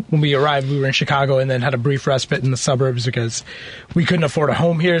 or when we arrived, we were in Chicago, and then had a brief respite in the suburbs because we couldn't afford a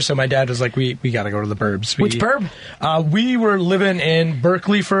home here. So my dad was like, we got to go to the burbs. Which burb? We were living in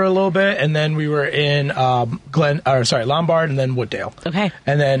Berkeley for a little bit, and then we were in Lombard, and then Wooddale. Okay.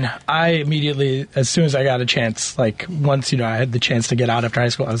 And then I immediately, as soon as I got a chance, once I had the chance to get out after high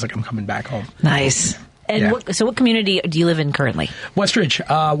school, I was like, I'm coming back home. Nice. And what community do you live in currently? Westridge.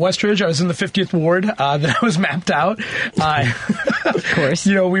 Westridge, I was in the 50th Ward that I was mapped out. Of course.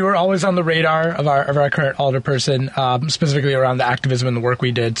 We were always on the radar of our current alderperson, specifically around the activism and the work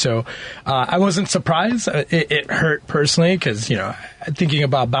we did. So I wasn't surprised. It hurt personally because, thinking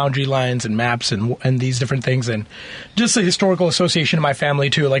about boundary lines and maps and these different things, and just the historical association of my family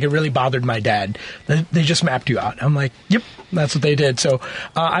too. Like, it really bothered my dad. They just mapped you out. I'm like, yep, that's what they did. So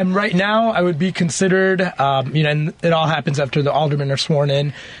I'm right now, I would be considered, and it all happens after the aldermen are sworn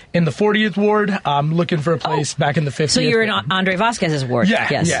in the 40th ward. I'm looking for a place back in the 50th. So you're in Andre Vasquez's ward. Yeah,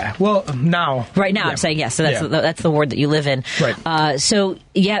 yes. yeah. Well, now. Right now, yeah. I'm saying yes. So that's the ward that you live in. Right. So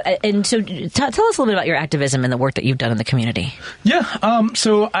tell us a little bit about your activism and the work that you've done in the community. Yeah.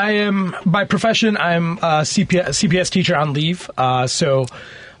 So I am, by profession, I'm a CPS teacher on leave.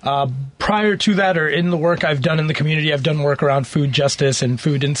 Prior to that, or in the work I've done in the community, I've done work around food justice and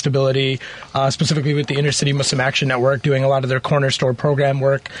food instability, specifically with the Inner City Muslim Action Network, doing a lot of their corner store program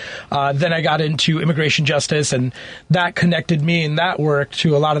work. Then I got into immigration justice, and that connected me in that work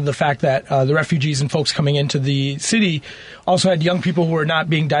to a lot of the fact that the refugees and folks coming into the city also had young people who were not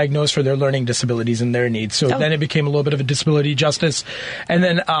being diagnosed for their learning disabilities and their needs. So then it became a little bit of a disability justice. And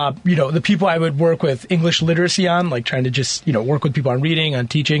then, the people I would work with English literacy on, like trying to just, work with people on reading, on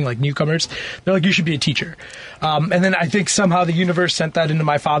teaching, like newcomers, they're like, you should be a teacher. And then I think somehow the universe sent that into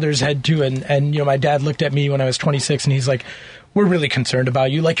my father's head too. And my dad looked at me when I was 26 and he's like, we're really concerned about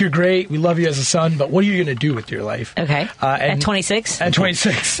you. Like, you're great. We love you as a son, but what are you going to do with your life? Okay. At 26? At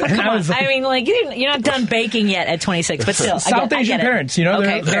 26. Oh, come on. You're not done baking yet at 26, but still. South Asian parents,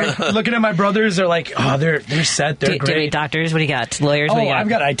 Okay. They're looking at my brothers. They're like, oh, they're set. They're great. Do you have doctors? What do you got? Lawyers? What do you got? I've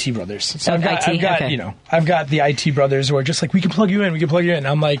got IT brothers. So I've got okay. I've got the IT brothers who are just like, we can plug you in.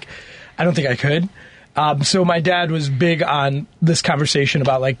 I'm like, I don't think I could. So my dad was big on this conversation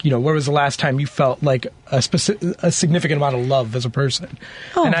about, like, where was the last time you felt like a significant amount of love as a person?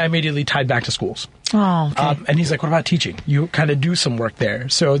 Oh. And I immediately tied back to schools. Oh, okay. And he's like, what about teaching? You kind of do some work there.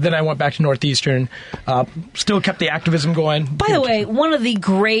 So then I went back to Northeastern, still kept the activism going. By the way, one of the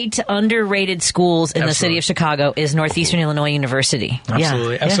great underrated schools in the city of Chicago is Northeastern Illinois University.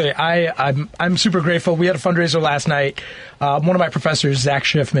 Absolutely. Yeah. Absolutely. I'm super grateful. We had a fundraiser last night. One of my professors, Zach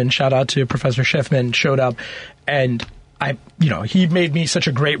Schiffman, shout out to Professor Schiffman, showed up, and he made me such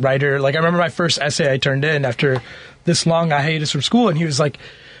a great writer. Like, I remember my first essay I turned in after this long hiatus from school, and he was like,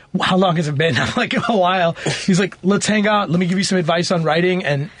 how long has it been? I'm like, a while. He's like, let's hang out. Let me give you some advice on writing.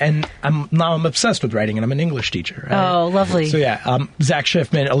 And I'm obsessed with writing, and I'm an English teacher. Right? Oh, lovely. So yeah, Zach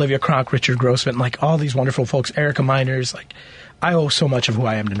Schiffman, Olivia Cronk, Richard Grossman, like all these wonderful folks, Erica Miners, like, I owe so much of who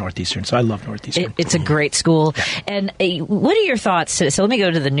I am to Northeastern, so I love Northeastern. It's a great school. Yeah. And what are your thoughts? So let me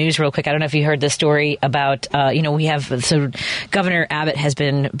go to the news real quick. I don't know if you heard this story about, Governor Abbott has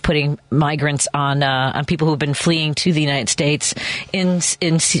been putting migrants on people who have been fleeing to the United States in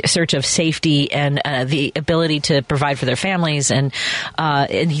search of safety and the ability to provide for their families. And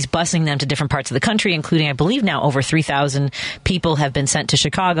he's busing them to different parts of the country, including, I believe now, over 3,000 people have been sent to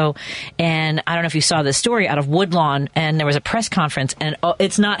Chicago. And I don't know if you saw this story out of Woodlawn, and there was a press conference, and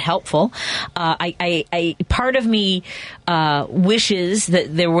it's not helpful. I part of me wishes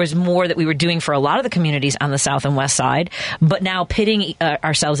that there was more that we were doing for a lot of the communities on the south and west side, but now pitting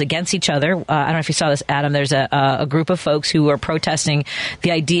ourselves against each other. I don't know if you saw this, Adam. There's a group of folks who are protesting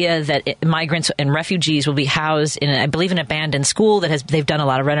the idea that migrants and refugees will be housed in, I believe, an abandoned school they've done a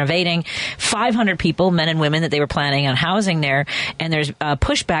lot of renovating. 500 people, men and women, that they were planning on housing there, and there's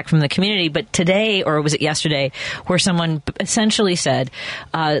pushback from the community. But today, or was it yesterday, where someone essentially said,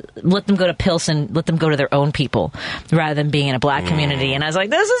 let them go to Pilsen, let them go to their own people, rather than being in a black community. And I was like,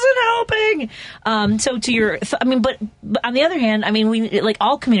 this isn't helping. So to your, but on the other hand, we, like,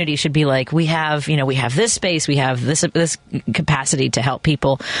 all communities should be like, we have this space, we have this capacity to help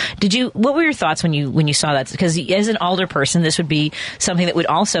people. What were your thoughts when you saw that? Because as an alder person, this would be something that would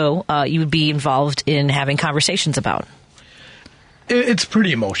also, you would be involved in having conversations about. It's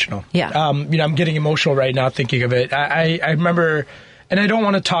pretty emotional. Yeah. I'm getting emotional right now thinking of it. I remember, and I don't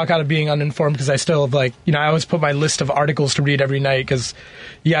want to talk out of being uninformed, because I still have, I always put my list of articles to read every night, because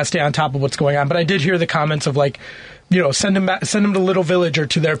you got to stay on top of what's going on. But I did hear the comments of, send them to Little Village or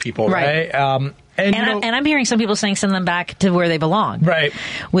to their people, right? And I'm hearing some people saying send them back to where they belong. Right.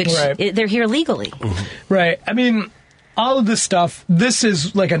 Which they're here legally. Mm-hmm. Right. All of this stuff, this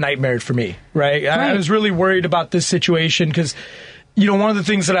is like a nightmare for me, right? I was really worried about this situation because, one of the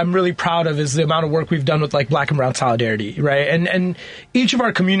things that I'm really proud of is the amount of work we've done with, Black and Brown Solidarity, right? And each of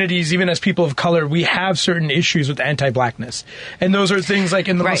our communities, even as people of color, we have certain issues with anti-Blackness. And those are things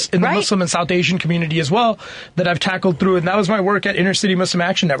in the Muslim and South Asian community as well that I've tackled through. And that was my work at Inner City Muslim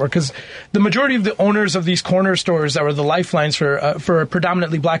Action Network, because the majority of the owners of these corner stores that were the lifelines for a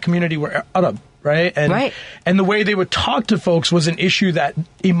predominantly Black community were out of right? And the way they would talk to folks was an issue that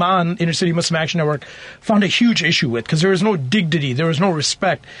Iman, Inner City Muslim Action Network, found a huge issue with, because there was no dignity, there was no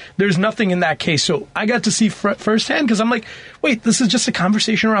respect, there's nothing in that case. So I got to see firsthand, because I'm like, wait, this is just a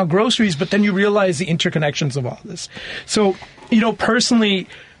conversation around groceries, but then you realize the interconnections of all this. So, personally,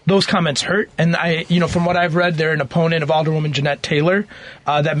 those comments hurt, and from what I've read, they're an opponent of Alderwoman Jeanette Taylor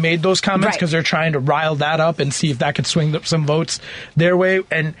that made those comments, because they're trying to rile that up and see if that could swing some votes their way.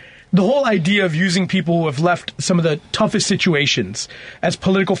 And the whole idea of using people who have left some of the toughest situations as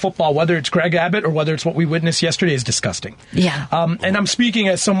political football, whether it's Greg Abbott or whether it's what we witnessed yesterday, is disgusting. Yeah. And I'm speaking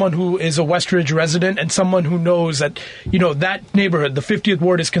as someone who is a Westridge resident and someone who knows that, that neighborhood, the 50th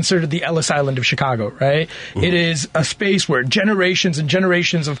Ward, is considered the Ellis Island of Chicago, right? Mm-hmm. It is a space where generations and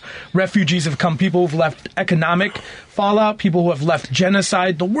generations of refugees have come, people who've left economic fallout, people who have left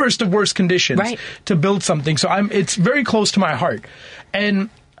genocide, the worst of worst conditions to build something. So it's very close to my heart. And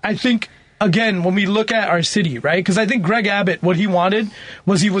I think, again, when we look at our city, right? Because I think Greg Abbott, what he wanted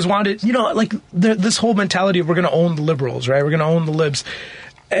was this whole mentality of we're going to own the liberals, right? We're going to own the libs.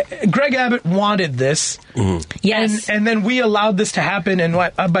 Greg Abbott wanted this. Mm-hmm. Yes. And then we allowed this to happen. And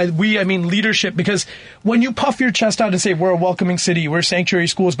by we, I mean leadership. Because when you puff your chest out and say, we're a welcoming city, we're sanctuary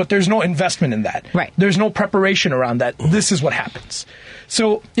schools, but there's no investment in that. Right. There's no preparation around that. This is what happens.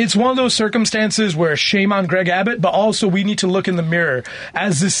 So it's one of those circumstances where shame on Greg Abbott, but also we need to look in the mirror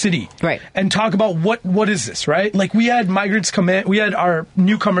as this city. Right. And talk about what is this, right? Like, we had migrants come in, we had our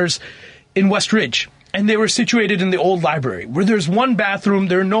newcomers in Westridge, and they were situated in the old library where there's one bathroom,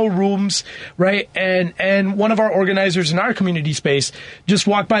 there are no rooms, right? And one of our organizers in our community space just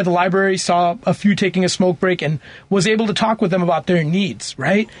walked by the library, saw a few taking a smoke break, and was able to talk with them about their needs,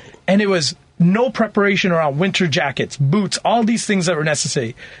 right? And it was no preparation around winter jackets, boots, all these things that were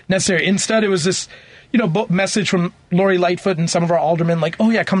necessary. Instead, it was this, message from Lori Lightfoot and some of our aldermen, like,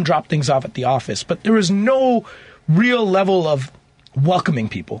 oh yeah, come drop things off at the office. But there was no real level of welcoming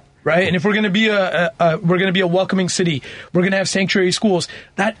people, right? And if we're going to be a welcoming city, we're going to have sanctuary schools.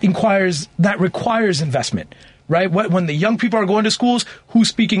 That requires investment. Right? When the young people are going to schools, who's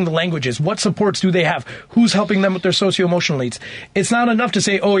speaking the languages? What supports do they have? Who's helping them with their socio-emotional needs? It's not enough to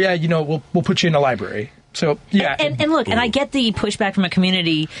say, oh, yeah, we'll put you in a library. So, yeah. And look, and I get the pushback from a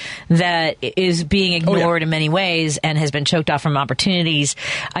community that is being ignored in many ways and has been choked off from opportunities.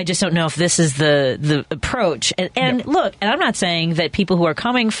 I just don't know if this is the approach. And look, and I'm not saying that people who are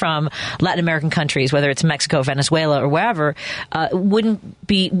coming from Latin American countries, whether it's Mexico, Venezuela, or wherever, wouldn't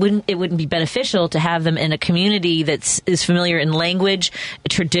be beneficial to have them in a community that is familiar in language,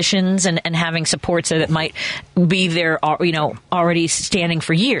 traditions, and having supports that might be there, already standing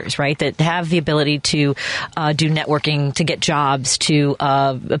for years, right? That have the ability to do networking, to get jobs, to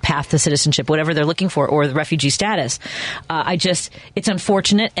a path to citizenship, whatever they're looking for, or the refugee status. It's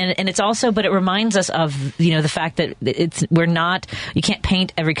unfortunate, and it's also, but it reminds us of, the fact that you can't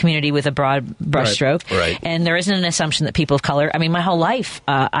paint every community with a broad brushstroke. Right. And there isn't an assumption that people of color, I mean, my whole life,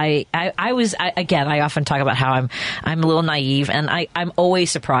 I often talk about how I'm a little naive, and I'm always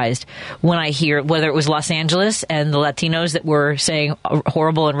surprised when I hear, whether it was Los Angeles and the Latinos that were saying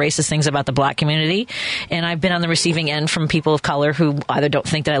horrible and racist things about the black community. And I've been on the receiving end from people of color who either don't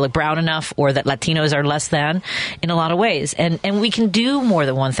think that I look brown enough or that Latinos are less than in a lot of ways. And we can do more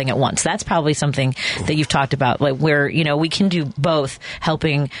than one thing at once. That's probably something that you've talked about, like where, we can do both,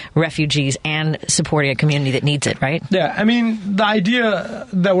 helping refugees and supporting a community that needs it, right? Yeah. I mean, the idea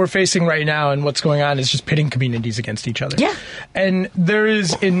that we're facing right now and what's going on is just pitting communities against each other. Yeah. And there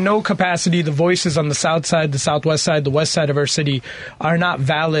is in no capacity, the voices on the south side, the southwest side, the west side of our city are not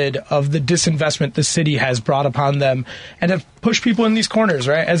valid of the disinvestment the city has brought upon them and have pushed people in these corners,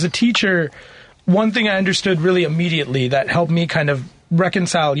 right? As a teacher, one thing I understood really immediately that helped me kind of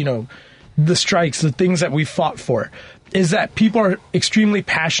reconcile, the strikes, the things that we fought for, is that people are extremely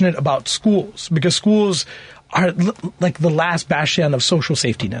passionate about schools, because schools are like the last bastion of social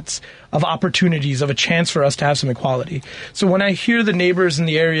safety nets, of opportunities, of a chance for us to have some equality. So when I hear the neighbors in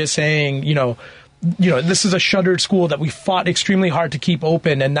the area saying, this is a shuttered school that we fought extremely hard to keep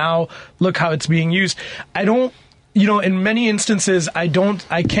open, and now look how it's being used. I don't, in many instances, I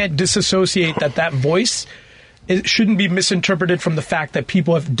can't disassociate that voice. It shouldn't be misinterpreted from the fact that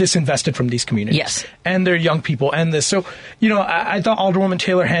people have disinvested from these communities. Yes. And they're young people and this. So, I thought Alderwoman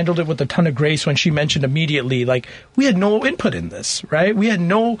Taylor handled it with a ton of grace when she mentioned immediately, like, we had no input in this, right? We had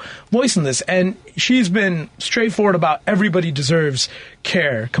no voice in this. And she's been straightforward about everybody deserves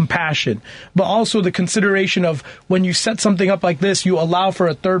care, compassion, but also the consideration of when you set something up like this, you allow for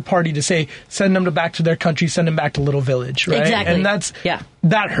a third party to say, send them back to their country, send them back to Little Village, right? Exactly. And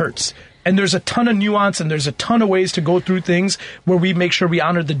that hurts. And there's a ton of nuance and there's a ton of ways to go through things where we make sure we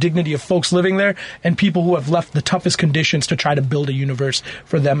honor the dignity of folks living there and people who have left the toughest conditions to try to build a universe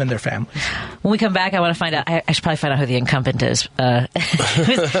for them and their families. When we come back, I want to find out. I should probably find out who the incumbent is.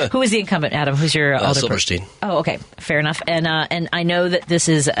 Who is the incumbent, Adam? Who's your alderperson? Silverstein. Oh, okay. Fair enough. And I know that this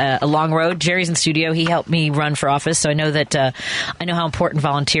is a long road. Jerry's in studio. He helped me run for office, so I know that I know how important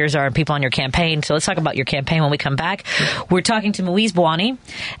volunteers are and people on your campaign. So let's talk about your campaign when we come back. We're talking to Moise Bwani.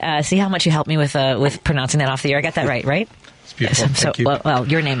 See how much you helped me with pronouncing that off the air. I got that right? It's beautiful. Thank you. Well,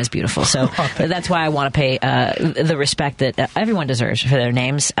 your name is beautiful, so that's why I want to pay the respect that everyone deserves for their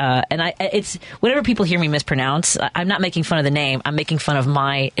names. And it's whenever people hear me mispronounce, I'm not making fun of the name. I'm making fun of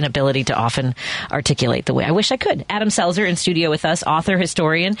my inability to often articulate the way I wish I could. Adam Selzer in studio with us, author,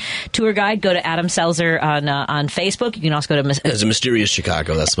 historian, tour guide. Go to Adam Selzer on Facebook. You can also go to As a Mysterious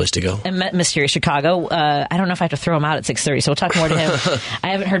Chicago. That's the place to go. Mysterious Chicago. I don't know if I have to throw him out at 6:30, so we'll talk more to him.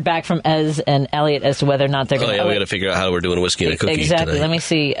 I haven't heard back from Ez and Elliot as to whether or not they're going to. We got to figure out how we're doing whiskey and a cookie exactly. tonight. Let me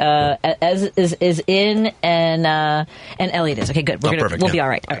see. Ez is in, and Elliot is. Okay, good. We'll be all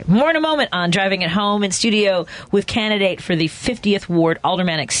right. All right. More in a moment on Driving It Home, in studio with candidate for the 50th Ward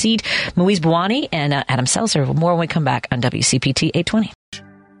aldermanic seat, Moise Bwani, and Adam Selzer. More when we come back on WCPT 820.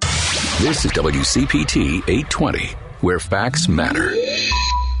 This is WCPT 820, where facts matter.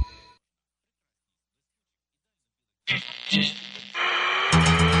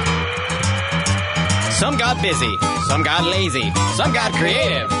 Some got busy, some got lazy, some got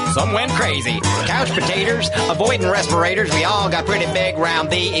creative, some went crazy. Couch potatoes, avoiding respirators, we all got pretty big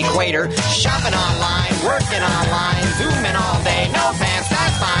round the equator. Shopping online, working online, zooming all day, no pants,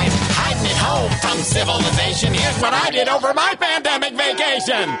 that's fine. Hiding at home from civilization, here's what I did over my pandemic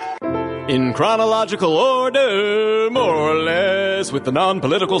vacation. In chronological order, more or less, with the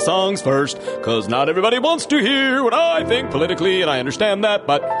non-political songs first, cause not everybody wants to hear what I think politically, and I understand that,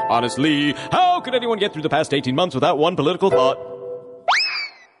 but honestly, how could anyone get through the past 18 months without one political thought?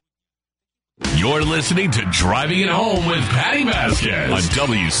 You're listening to Driving It Home with Patty Vasquez on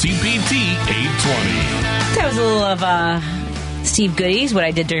WCPT 820. That was a little of Steve Goodies, what I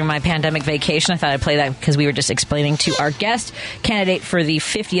did during my pandemic vacation. I thought I'd play that because we were just explaining to our guest, candidate for the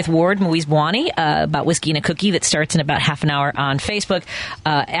 50th Ward, Moise Bwani, about Whiskey and a Cookie that starts in about half an hour on Facebook.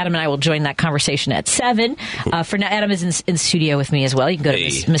 Adam and I will join that conversation at 7. For now, Adam is in studio with me as well. You can go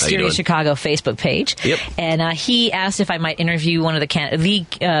to Mysterious Chicago Facebook page. Yep. And he asked if I might interview one of the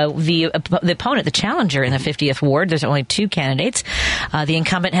opponent, the challenger in the 50th Ward. There's only 2 candidates. The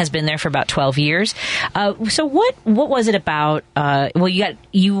incumbent has been there for about 12 years. So what was it about?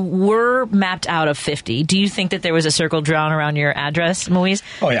 You were mapped out of 50. Do you think that there was a circle drawn around your address, Moise?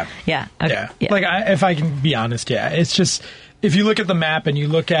 Oh, yeah. Yeah. Okay. Yeah. Like, if I can be honest, yeah. It's just, if you look at the map and you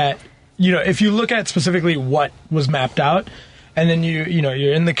look at, if you look at specifically what was mapped out, and then you're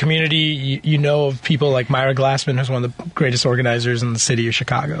in the community, you know of people like Myra Glassman, who's one of the greatest organizers in the city of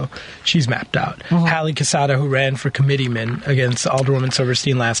Chicago. She's mapped out. Mm-hmm. Hallie Casada, who ran for committeeman against Alderwoman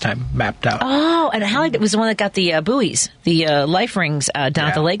Silverstein last time, mapped out. Oh, and Hallie was the one that got the buoys, the life rings down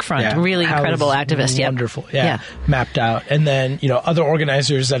at the lakefront. Yeah. Really Hallie's incredible activist. Wonderful. Yeah. Mapped out. And then, other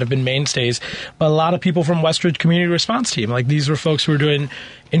organizers that have been mainstays, but a lot of people from Westridge Community Response Team. Like, these were folks who were doing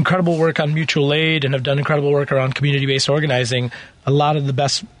incredible work on mutual aid and have done incredible work around community-based organizing. A lot of the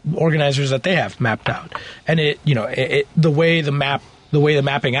best organizers that they have mapped out. And the way the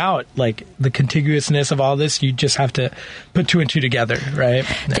mapping out, like the contiguousness of all this, you just have to put 2 and 2 together, right?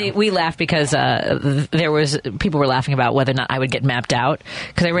 We laughed because people were laughing about whether or not I would get mapped out,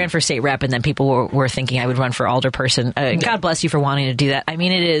 because I ran for state rep, and then people were thinking I would run for alderperson. God bless you for wanting to do that. I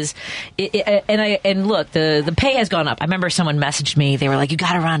mean, it is, and look, the pay has gone up. I remember someone messaged me. They were like, "You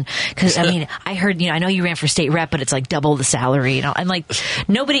got to run," because I heard, I know you ran for state rep, but it's like double the salary. I'm like,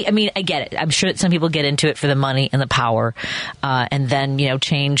 nobody. I mean, I get it. I'm sure that some people get into it for the money and the power, and then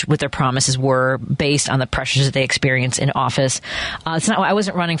change what their promises were based on the pressures that they experience in office. It's not. I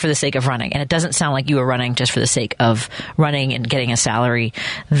wasn't running for the sake of running, and it doesn't sound like you were running just for the sake of running and getting a salary.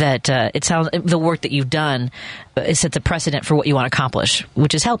 That it sounds, the work that you've done sets a precedent for what you want to accomplish,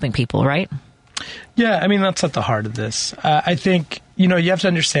 which is helping people, right? Yeah, I mean, that's at the heart of this. I think you have to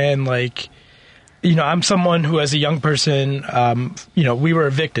understand, like, I'm someone who, as a young person, we were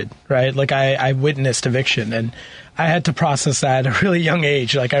evicted, right? Like, I witnessed eviction, and I had to process that at a really young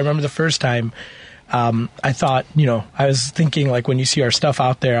age. Like, I remember the first time I thought, I was thinking, like, when you see our stuff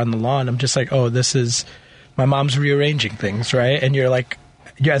out there on the lawn, I'm just like, oh, this is my mom's rearranging things, right? And you're like,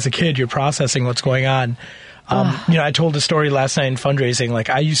 as a kid, you're processing what's going on. I told a story last night in fundraising. Like,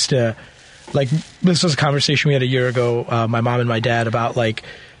 I used to, like, this was a conversation we had a year ago, my mom and my dad, about, like,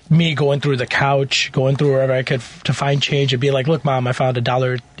 me going through the couch, going through wherever I could to find change and be like, look, Mom, I found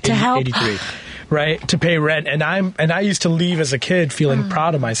 $1.83, right, to pay rent. And I used to leave as a kid feeling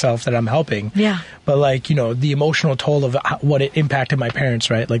proud of myself that I'm helping. Yeah. But like, the emotional toll of what it impacted my parents,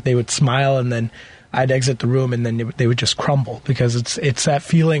 right? Like they would smile and then I'd exit the room and then they would just crumble because it's that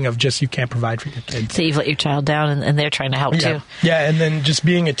feeling of just you can't provide for your kids. So you've let your child down and they're trying to help too. Yeah, and then just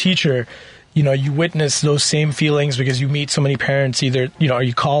being a teacher, you witness those same feelings because you meet so many parents, either, or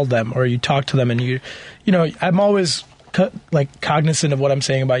you call them or you talk to them and I'm always cognizant of what I'm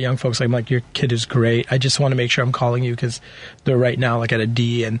saying about young folks. I'm like, your kid is great. I just want to make sure I'm calling you because they're right now like at a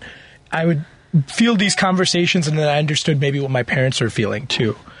D. And I would feel these conversations and then I understood maybe what my parents are feeling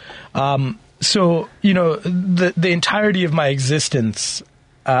too. So, the entirety of my existence,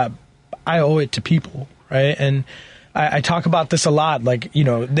 I owe it to people, right? And I talk about this a lot, like,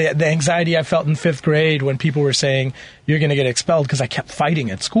 the anxiety I felt in 5th grade when people were saying, you're going to get expelled because I kept fighting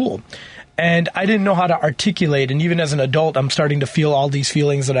at school. And I didn't know how to articulate. And even as an adult, I'm starting to feel all these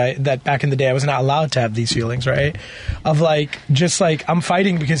feelings that back in the day I was not allowed to have these feelings, right? Of I'm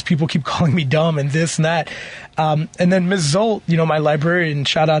fighting because people keep calling me dumb and this and that. And then Ms. Zolt, my librarian,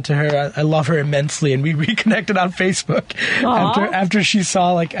 shout out to her. I love her immensely. And we reconnected on Facebook after she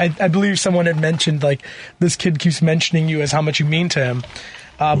saw, I believe someone had mentioned, this kid keeps mentioning you as how much you mean to him.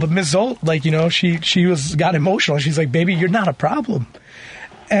 But Ms. Zolt, she got emotional. She's like, baby, you're not a problem.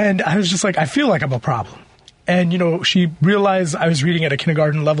 And I was just like, I feel like I'm a problem. And, she realized I was reading at a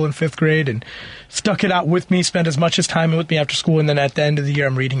kindergarten level in 5th grade and stuck it out with me, spent as much as time with me after school. And then at the end of the year,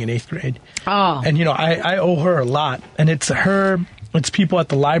 I'm reading in 8th grade. Oh. And, I owe her a lot. And it's her, it's people at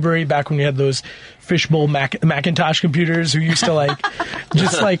the library back when we had those fishbowl Macintosh computers who used to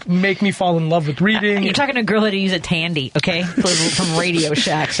just make me fall in love with reading. You're talking to a girl that used a Tandy, okay, from Radio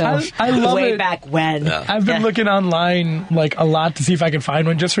Shack. So I love way it. back when. Yeah. I've been looking online a lot to see if I can find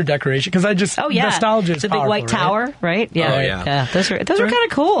one just for decoration because I just nostalgia is the big white tower, right? Yeah, yeah. Those were kind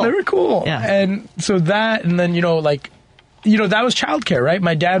of cool. They were cool. Yeah. And so that, and then that was childcare, right?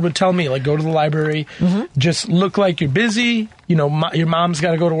 My dad would tell me, go to the library, just look like you're busy. Your mom's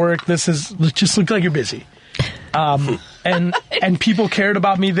got to go to work. Just look like you're busy. And people cared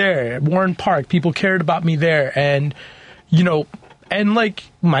about me there. At Warren Park, people cared about me there. And, and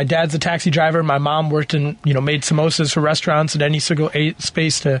my dad's a taxi driver. My mom worked in, made samosas for restaurants at any single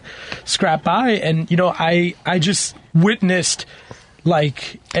space to scrap by. And, I just witnessed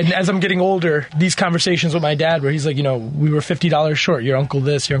and as I'm getting older, these conversations with my dad where he's like, we were $50 short, your uncle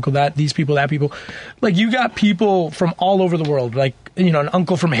this, your uncle that, these people, that people. You got people from all over the world, an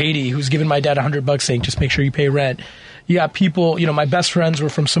uncle from Haiti who's giving my dad $100 saying, just make sure you pay rent. You got people, my best friends were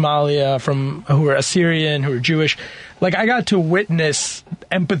from Somalia, who were Assyrian, who were Jewish. I got to witness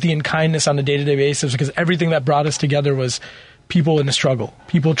empathy and kindness on a day-to-day basis because everything that brought us together was people in a struggle,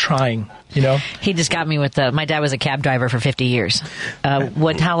 people trying, He just got me with my dad was a cab driver for 50 years. How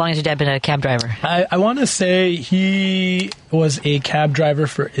long has your dad been a cab driver? I want to say he was a cab driver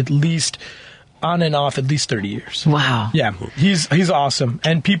for at least on and off at least 30 years. Wow. Yeah. He's awesome.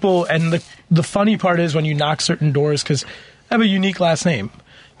 And the funny part is when you knock certain doors, because I have a unique last name.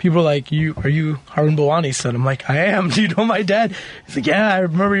 People are like, are you Harun Bawani's son? I'm like, I am. Do you know my dad? He's like, yeah, I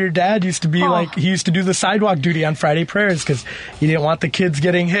remember your dad used to be he used to do the sidewalk duty on Friday prayers because he didn't want the kids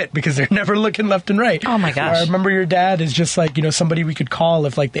getting hit because they're never looking left and right. Oh my gosh. Or I remember your dad is just somebody we could call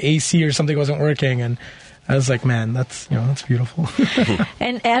if the AC or something wasn't working. And I was like, man, that's beautiful.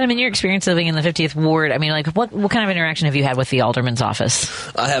 And Adam, in your experience living in the 50th Ward, what kind of interaction have you had with the alderman's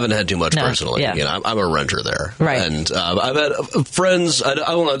office? I haven't had too much personally. Yeah. I'm a renter there, right? And I've had friends. I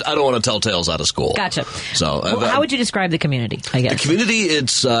don't want to tell tales out of school. Gotcha. So, how would you describe the community? I guess the community.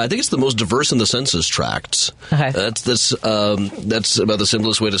 It's I think it's the most diverse in the census tract. Okay. That's about the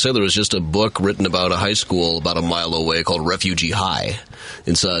simplest way to say. There was just a book written about a high school about a mile away called Refugee High.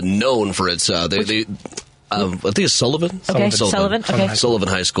 It's known for its I think it's Sullivan. Okay, Sullivan. Okay. Sullivan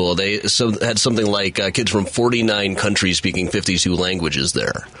High School. They had something like kids from 49 countries speaking 52 languages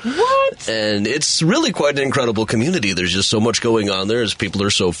there. What? And it's really quite an incredible community. There's just so much going on there. People are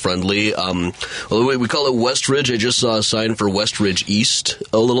so friendly. We call it Westridge. I just saw a sign for Westridge East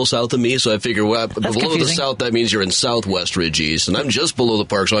a little south of me, so I figure below the south, that means you're in South Westridge East, and I'm just below the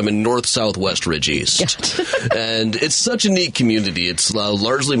park, so I'm in North South Westridge East. And it's such a neat community. It's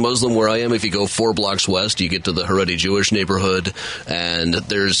largely Muslim where I am. If you go 4 blocks west, you get to the Haredi Jewish neighborhood, and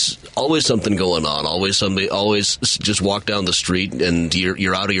there's always something going on. Always just walk down the street, and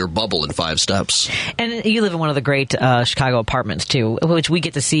you're out of your bubble in 5 steps. And you live in one of the great Chicago apartments too, which we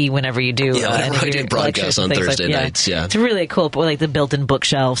get to see whenever you do. I did broadcast on Thursday nights. Yeah, it's really cool. Like the built-in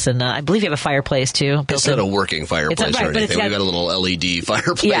bookshelves, and I believe you have a fireplace too. It's not a working fireplace or anything. We've got a little LED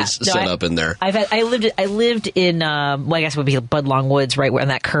fireplace set up in there. I lived in well, I guess it would be Budlong Woods, right on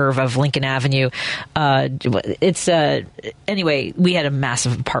that curve of Lincoln Avenue. Anyway, we had a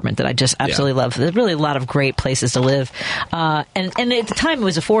massive apartment that I just absolutely love. There's really a lot of great places to live, and at the time it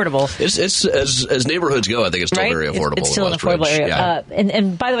was affordable. It's as neighborhoods go, I think it's still very affordable. It's still an affordable area. Yeah.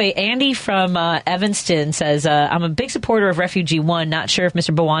 And by the way, Andy from Evanston says, I'm a big supporter of Refugee One. Not sure if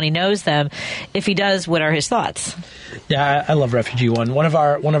Mr. Bawani knows them. If he does, what are his thoughts? Yeah, I love Refugee One. One of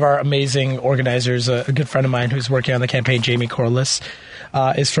our amazing organizers, a good friend of mine who's working on the campaign, Jamie Corliss,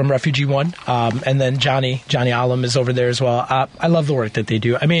 is from Refugee One, and then Johnny Alam is over there as well. I love the work that they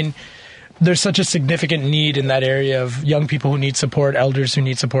do. I mean, there's such a significant need in that area of young people who need support, elders who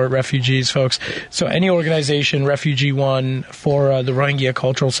need support, refugees, folks. So any organization, Refugee One, for the Rohingya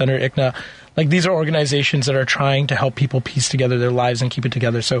Cultural Center, ICNA, like these are organizations that are trying to help people piece together their lives and keep it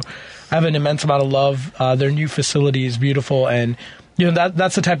together. So I have an immense amount of love. Their new facility is beautiful, and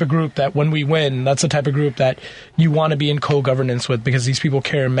that's the type of group that when we win, that's the type of group that you want to be in co-governance with, because these people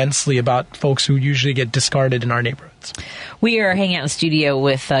care immensely about folks who usually get discarded in our neighborhoods. We are hanging out in the studio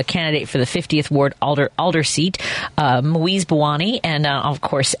with a candidate for the 50th Ward Alder seat, Moise Bawani, and of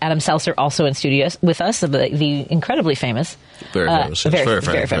course Adam Seltzer also in studio with us, the incredibly famous. Very famous.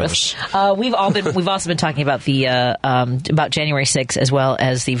 Very famous. We've also been talking about the about January 6th as well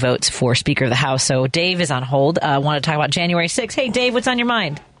as the votes for Speaker of the House. So Dave is on hold. I want to talk about January 6th. Hey, Dave, what's on your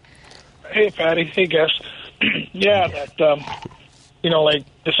mind? Hey, Patty. Hey, guest. Like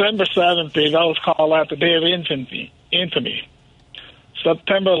December 7th, they always call that the day of infamy.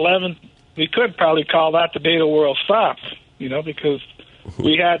 September 11th, we could probably call that the day the world stopped, because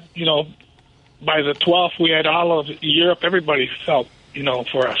we had, by the 12th, we had all of Europe, everybody felt,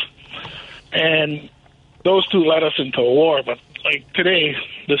 for us. And those two led us into a war. But like today,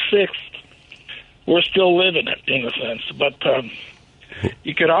 the 6th, we're still living it in a sense. But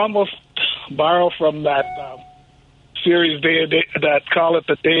you could almost borrow from that series that call it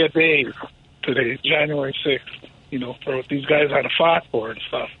the Day of Days today, January 6th, for what these guys had fought for and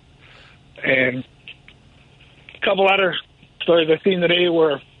stuff. And a couple other stories I've seen today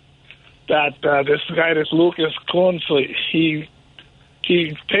were that this Lucas Kunz, he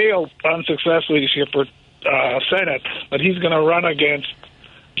failed unsuccessfully for Senate, but he's going to run against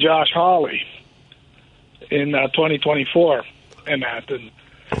Josh Hawley in 2024 and that.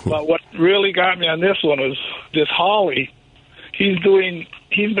 But what really got me on this one was this Hawley. He's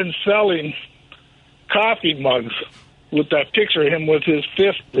been selling coffee mugs with that picture of him with his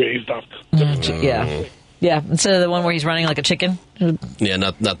fist raised up. Yeah. Instead of the one where he's running like a chicken. Yeah,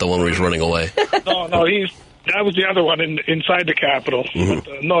 not the one where he's running away. No, that was the other one inside the Capitol.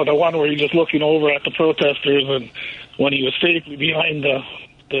 Mm-hmm. But, the one where he's just looking over at the protesters, and when he was safely behind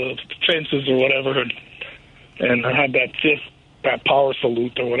the fences or whatever, and had that fist, that power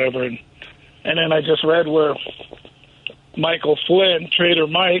salute or whatever. And then I just read where Michael Flynn, Trader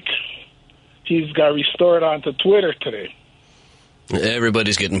Mike, he's got restored onto Twitter today.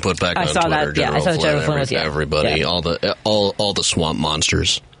 Everybody's getting put back on Twitter. That. Yeah, I saw that. General Flynn was, everybody, yeah. all the swamp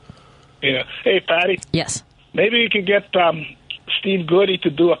monsters. Yeah. Hey, Patty. Yes. Maybe you could get Steve Goody to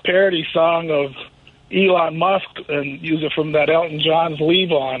do a parody song of Elon Musk and use it from that Elton John's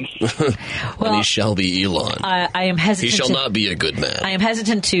Leave On. And he shall be Elon. I am hesitant. He shall not be a good man. I am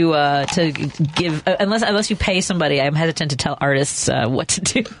hesitant to give unless you pay somebody. I am hesitant to tell artists what to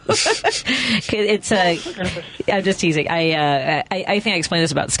do. It's I'm just teasing. I think I explained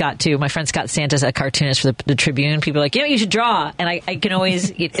this about Scott too. My friend Scott Santa's a cartoonist for the Tribune. People are like, you should draw, and I can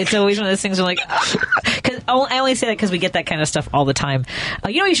always. It's always one of those things where because I only say that because we get that kind of stuff all the time.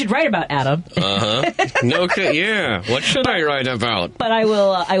 You should write about, Adam. No, yeah. What should I write about? But I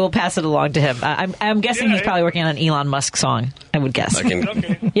will pass it along to him. I'm guessing he's probably working on an Elon Musk song. I would guess.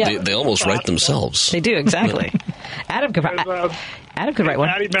 They almost write themselves. They do, exactly. Adam could write one.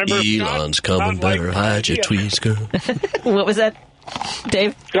 Elon's coming, better hide your tweets, girl. What was that,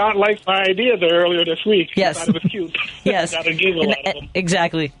 Dave? Scott liked my idea there earlier this week. Yes. He thought it was cute. Yes. Got a giggle out of him.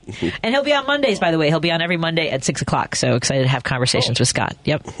 Exactly. And he'll be on Mondays, by the way. He'll be on every Monday at 6 o'clock. So excited to have conversations with Scott.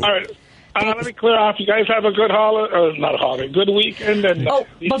 Yep. All right. Let me clear off. You guys have a good good weekend. And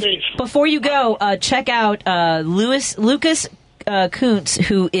before you go, check out Lucas Kuntz,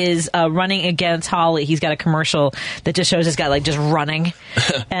 who is running against Hawley. He's got a commercial that just shows this guy like just running,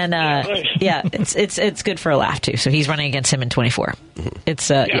 and it's good for a laugh too. So he's running against him in 24. It's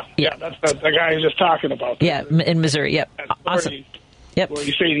that's the guy you're just talking about. Yeah, in Missouri. Yep, awesome. Yep. Well,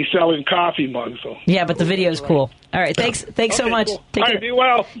 you say he's selling coffee mugs. So. Yeah, but the video is cool. All right, thanks so much. Cool. Take care. Be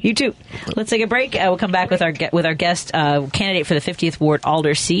well. You too. Let's take a break. We'll come back with our guest candidate for the 50th Ward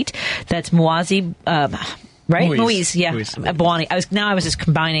Alder seat. That's Muazi. Right? Muiz, yeah. Bawani. I was just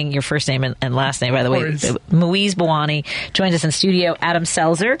combining your first name and last name, by the way. Muiz Bawani joins us in studio. Adam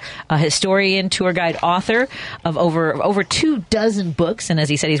Selzer, a historian, tour guide, author of over 24 books, and as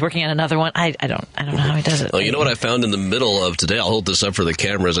he said, he's working on another one. I don't know how he does it. Well, you know what I found in the middle of today? I'll hold this up for the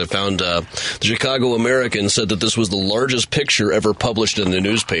cameras. I found the Chicago American said that this was the largest picture ever published in the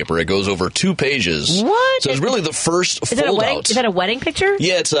newspaper. It goes over 2 pages. What? So it's really the first fold-out. Is that a wedding picture?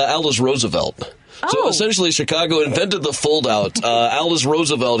 Yeah, it's Alice Roosevelt. So essentially, Chicago invented the fold-out. Alice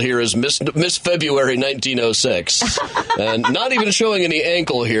Roosevelt here is Miss February 1906, and not even showing any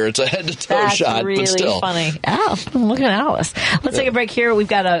ankle here. It's a head-to-toe shot, really but still funny. Oh, look at Alice. Let's take a break here. We've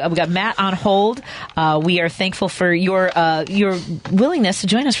got Matt on hold. We are thankful for your willingness to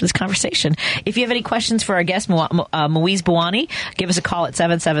join us for this conversation. If you have any questions for our guest, Muiz Bawani, give us a call at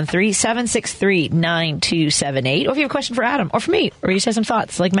 773-763-9278. Or if you have a question for Adam or for me, or you just have some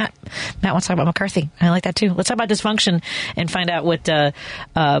thoughts, like Matt wants to talk about McCarthy. I like that too. Let's talk about dysfunction and find out what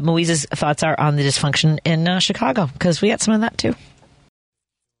Muiz's thoughts are on the dysfunction in Chicago, because we got some of that too.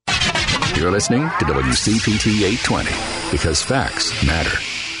 You're listening to WCPT 820, because facts matter.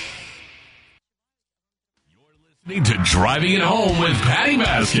 You're listening to Driving It Home with Patty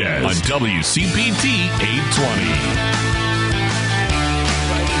Vasquez on WCPT 820.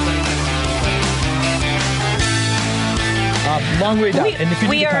 Long way down.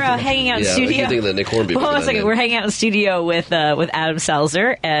 We are hanging out in studio. Hold on a second. We're hanging out in studio with Adam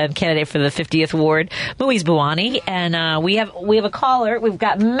Selzer and candidate for the 50th Ward, Muiz Bawani, and we have a caller. We've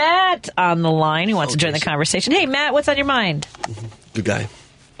got Matt on the line who wants to join the conversation. Hey, Matt, what's on your mind? Good guy.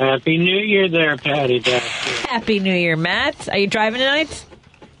 Happy New Year, there, Patty. Happy New Year, Matt. Are you driving tonight?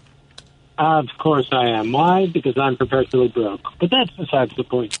 Of course I am. Why? Because I'm perpetually broke. But that's besides the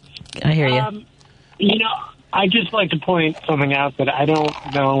point. I hear you. I'd just like to point something out that I don't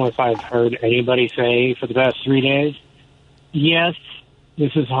know if I've heard anybody say for the past 3 days. Yes,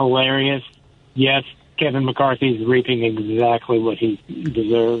 this is hilarious. Yes, Kevin McCarthy's reaping exactly what he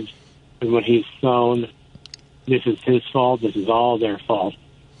deserves and what he's sown. This is his fault. This is all their fault.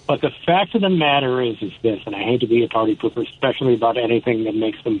 But the fact of the matter is this, and I hate to be a party pooper, especially about anything that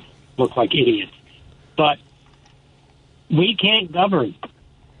makes them look like idiots. But we can't govern.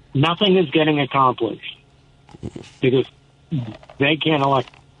 Nothing is getting accomplished because they can't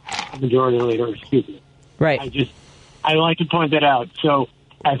elect a majority leader or stupid. Right. I like to point that out. So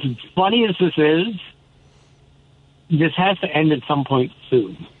as funny as this is, this has to end at some point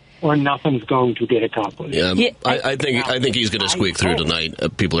soon, or nothing's going to get accomplished. Yeah, I think he's going to squeak through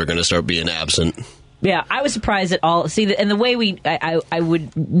tonight. People are going to start being absent. Yeah, I was surprised at all. See, and the way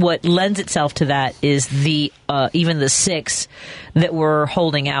what lends itself to that is the even the 6 that were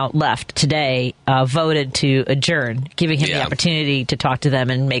holding out left today voted to adjourn, giving him the opportunity to talk to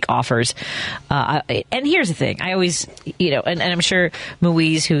them and make offers. And here's the thing: I always, and I'm sure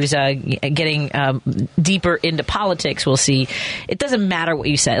Muiz, who's getting deeper into politics, will see it doesn't matter what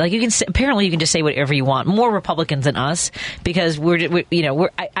you say. Like apparently you can just say whatever you want. More Republicans than us, because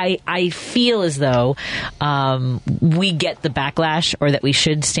I feel as though we get the backlash, or that we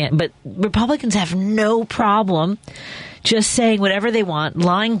should stand. But Republicans have no problem just saying whatever they want,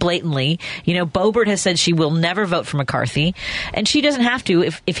 lying blatantly. Boebert has said she will never vote for McCarthy, and she doesn't have to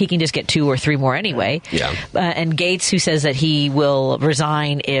if he can just get 2 or 3 more anyway. Yeah. And Gates, who says that he will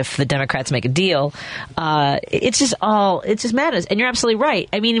resign if the Democrats make a deal. It's just madness. And you're absolutely right.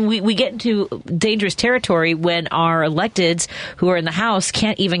 I mean, we get into dangerous territory when our electeds who are in the House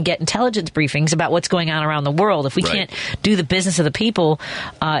can't even get intelligence briefings about what's going on around the world. If we can't do the business of the people,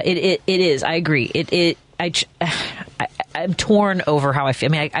 it is. I agree. I'm torn over how I feel.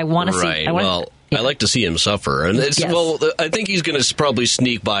 I mean, I want to see. I like to see him suffer, and I think he's going to probably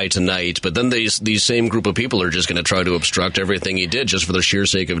sneak by tonight. But then these same group of people are just going to try to obstruct everything he did just for the sheer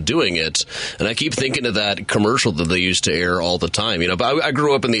sake of doing it. And I keep thinking of that commercial that they used to air all the time. But I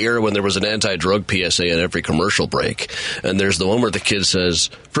grew up in the era when there was an anti-drug PSA at every commercial break, and there's the one where the kid says,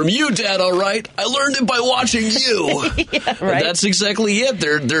 "From you, Dad, all right? I learned it by watching you." And that's exactly it.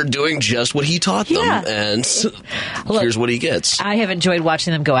 They're doing just what he taught them, and here's what he gets. I have enjoyed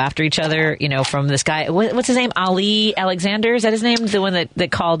watching them go after each other. From from this guy. What's his name? Ali Alexander? Is that his name? The one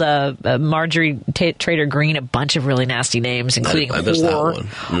that called Marjorie Trader Greene a bunch of really nasty names, including I missed whore.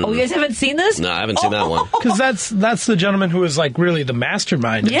 that one. Oh, you guys haven't seen this? No, I haven't seen that one. Because that's the gentleman who was like really the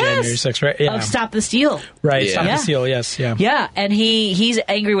mastermind of January 6th, right? Of Stop the Steal. Right, Stop the Steal, yes, yeah. Yeah, and he's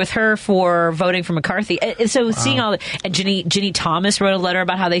angry with her for voting for McCarthy. And so seeing all and Ginny Thomas wrote a letter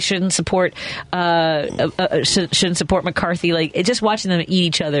about how they shouldn't support McCarthy. Like, just watching them eat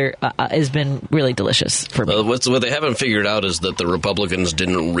each other has been really delicious for me. What they haven't figured out is that the Republicans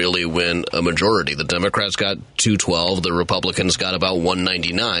didn't really win a majority. The Democrats got 212, the Republicans got about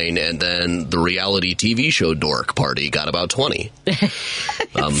 199, and then the reality TV show Dork Party got about 20.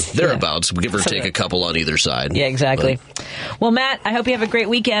 Thereabouts, give or take a couple on either side. Yeah, exactly. Well, Matt, I hope you have a great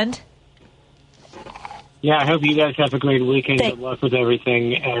weekend. Yeah, I hope you guys have a great weekend. Good luck with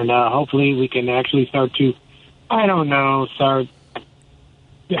everything. And hopefully we can actually start to have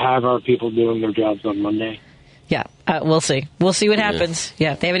our people doing their jobs on Monday. Yeah, we'll see. We'll see what happens.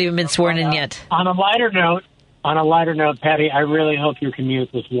 Yeah, they haven't even been sworn in yet. On a lighter note, Patty, I really hope your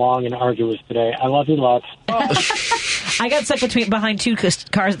commute was long and arduous today. I love you lots. I got stuck behind two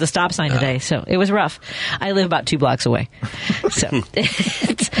cars at the stop sign today, so it was rough. I live about 2 blocks away. So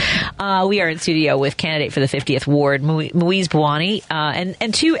we are in studio with candidate for the 50th Ward, Moise Bouani,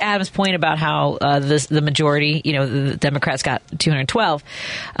 and to Adam's point about how the majority, the Democrats got 212.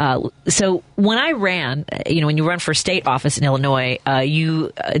 So when I ran, when you run for state office in Illinois,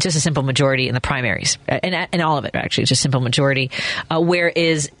 just a simple majority in the primaries, and all of it actually, just simple majority.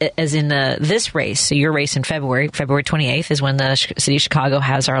 Whereas as in this race, so your race in February 28th is when the city of Chicago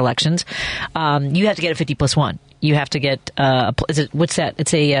has our elections. You have to get a 50+1. You have to get what's that?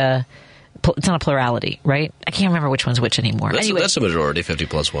 It's not a plurality, right? I can't remember which one's which anymore. That's a majority,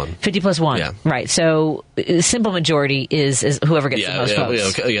 50+1. 50+1, yeah. Right. So simple majority is whoever gets the most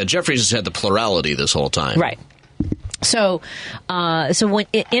votes. Yeah, Jeffries has had the plurality this whole time. Right. So when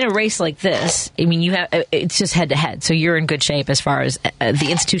in a race like this, I mean, it's just head to head. So you're in good shape as far as the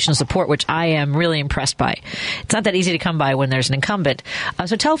institutional support, which I am really impressed by. It's not that easy to come by when there's an incumbent.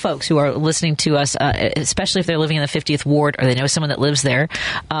 So tell folks who are listening to us, especially if they're living in the 50th Ward or they know someone that lives there,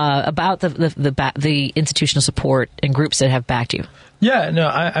 about the institutional support and groups that have backed you. Yeah, no,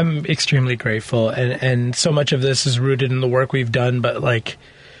 I'm extremely grateful, and so much of this is rooted in the work we've done, but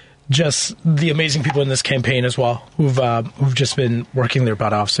just the amazing people in this campaign as well, who've just been working their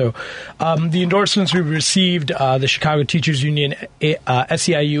butt off. So the endorsements we received, the Chicago Teachers Union,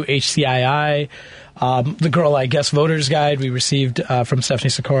 SEIU, HCII, the Girl I Guess Voters Guide we received from Stephanie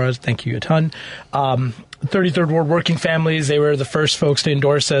Sikora. Thank you a ton. 33rd Ward Working Families, they were the first folks to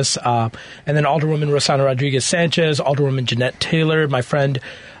endorse us. And then Alderwoman Rosanna Rodriguez Sanchez, Alderwoman Jeanette Taylor, my friend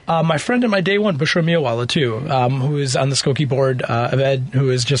and my day one, Bushra Miyawala, too, who is on the Skokie board of Ed,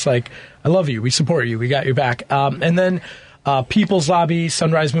 who is just like, I love you, we support you, we got your back. And then People's Lobby,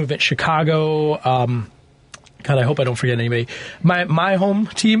 Sunrise Movement Chicago, God, I hope I don't forget anybody. My home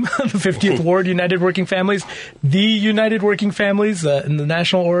team, the 50th Ward United Working Families, the United Working Families in the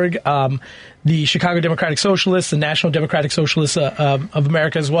national org, the Chicago Democratic Socialists, the National Democratic Socialists of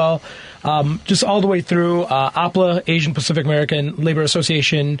America as well, just all the way through APLA, Asian Pacific American Labor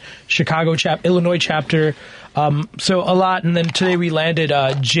Association, Chicago Illinois chapter. So a lot. And then today we landed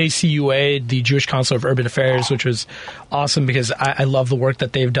JCUA, the Jewish Council of Urban Affairs, which was awesome because I love the work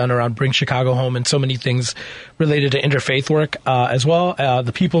that they've done around Bring Chicago Home and so many things related to interfaith work as well.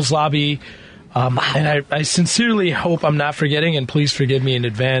 The People's Lobby. And I sincerely hope I'm not forgetting, and please forgive me in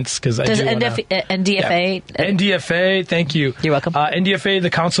advance because I do NDFA? Yeah. NDFA, thank you. You're welcome. NDFA, the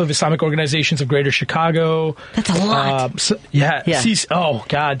Council of Islamic Organizations of Greater Chicago. That's a lot. Oh,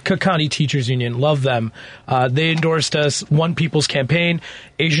 God. Cook County Teachers Union, love them. They endorsed us. One People's Campaign,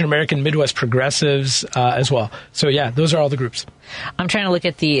 Asian American Midwest Progressives as well. So, yeah, those are all the groups. I'm trying to look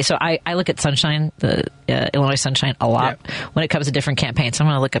at I look at Sunshine, the Illinois Sunshine, a lot when it comes to different campaigns. So I'm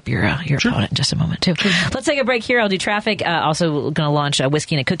going to look up your opponent in just a moment, too. Let's take a break here. I'll do traffic. Also going to launch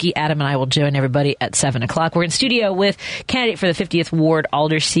Whiskey and a Cookie. Adam and I will join everybody at 7 o'clock. We're in studio with candidate for the 50th Ward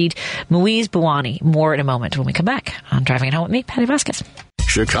Alder seat, Moise Bouani. More in a moment when we come back on Driving It Home with me, Patty Vasquez.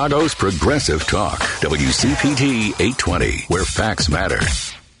 Chicago's Progressive Talk, WCPT 820, where facts matter.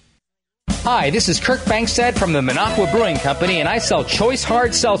 Hi, this is Kirk Bankstead from the Minocqua Brewing Company, and I sell Choice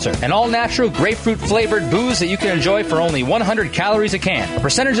Hard Seltzer, an all-natural grapefruit-flavored booze that you can enjoy for only 100 calories a can. A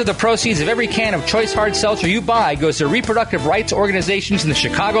percentage of the proceeds of every can of Choice Hard Seltzer you buy goes to reproductive rights organizations in the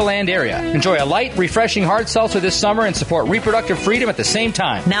Chicagoland area. Enjoy a light, refreshing hard seltzer this summer and support reproductive freedom at the same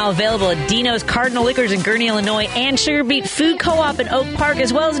time. Now available at Dino's Cardinal Liquors in Gurnee, Illinois, and Sugar Beet Food Co-op in Oak Park,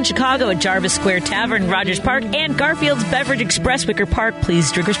 as well as in Chicago at Jarvis Square Tavern, Rogers Park, and Garfield's Beverage Express, Wicker Park.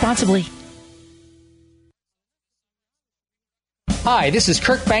 Please drink responsibly. Hi, this is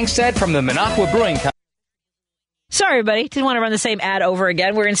Kirk Bankstead from the Minocqua Brewing Company. Sorry, everybody. Didn't want to run the same ad over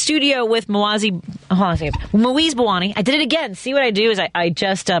again. We're in studio with Moise Bouani. I did it again. See what I do is I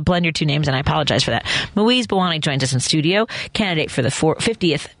just blend your two names, and I apologize for that. Moise Bouani joins us in studio, candidate for the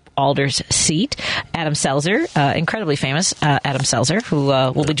 50th Alders seat. Adam Selzer, incredibly famous Adam Selzer, who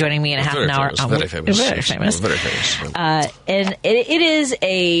will be joining me in a half an hour. Very famous. And it is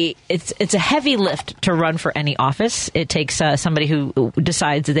it's a heavy lift to run for any office. It takes somebody who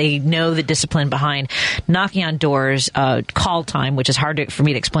decides that they know the discipline behind knocking on doors, call time, which is hard for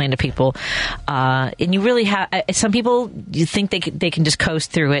me to explain to people. And you really have some people. You think they can just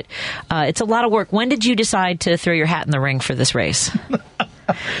coast through it. It's a lot of work. When did you decide to throw your hat in the ring for this race?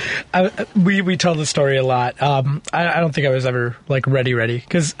 We tell the story a lot. I don't think I was ever ready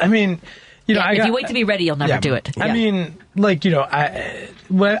because I mean, if you wait to be ready, you'll never do it. I mean, when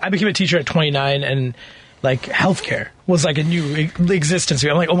I became a teacher at 29, and healthcare was a new existence.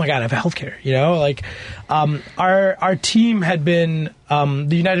 I'm like, oh my god, I have healthcare. Our team had been the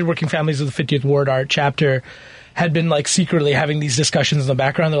United Working Families of the 50th Ward, our chapter, had been secretly having these discussions in the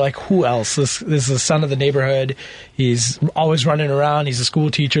background. They're like, who else? This is the son of the neighborhood. He's always running around. He's a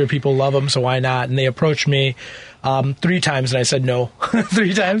school teacher. People love him, so why not? And they approached me 3 times, and I said no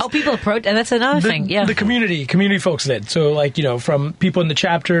 3 times. Oh, people approached, and that's another thing. Yeah, the community folks did. So from people in the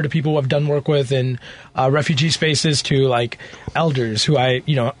chapter to people who I've done work with in refugee spaces to elders who I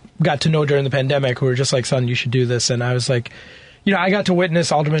got to know during the pandemic who were just like, son, you should do this. And I was like, I got to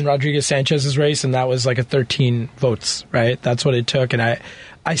witness Alderman Rodriguez Sanchez's race, and that was a 13 votes, right? That's what it took. And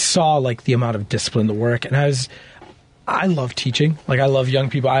I saw the amount of discipline, the work, and I love teaching. I love young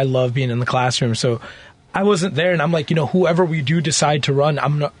people. I love being in the classroom. So I wasn't there, and I'm like, whoever we do decide to run,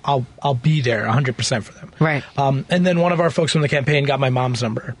 I'll be there 100% for them. Right. And then one of our folks from the campaign got my mom's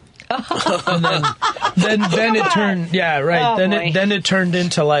number. And then it turned, Oh, then it turned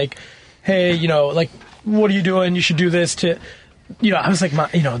into hey, what are you doing? You should do this to. I was like,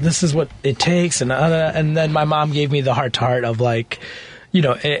 this is what it takes, and then my mom gave me the heart-to-heart of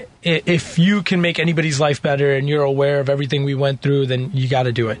if you can make anybody's life better and you're aware of everything we went through, then you got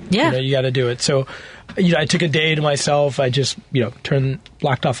to do it. Yeah, you got to do it. So, I took a day to myself. I just,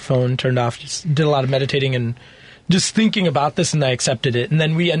 blocked off the phone, turned off, just did a lot of meditating and just thinking about this, and I accepted it. And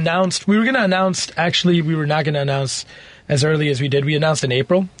then we were not going to announce as early as we did. We announced in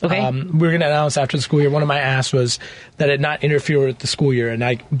April. Okay. We were going to announce after the school year. One of my asks was that it not interfere with the school year and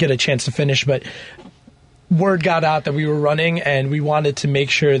I get a chance to finish. But word got out that we were running, and we wanted to make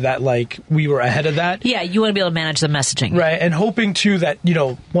sure that we were ahead of that. Yeah, you want to be able to manage the messaging. Right, and hoping too that,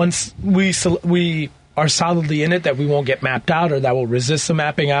 once we are solidly in it, that we won't get mapped out or that we'll resist the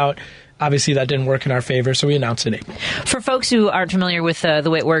mapping out. Obviously, that didn't work in our favor, so we announced it in April. For folks who aren't familiar with the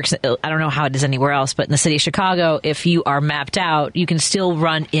way it works, I don't know how it is anywhere else, but in the city of Chicago, if you are mapped out, you can still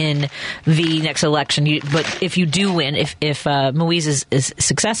run in the next election. But if you do win, if Moise is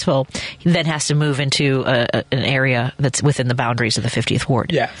successful, he then has to move into an area that's within the boundaries of the 50th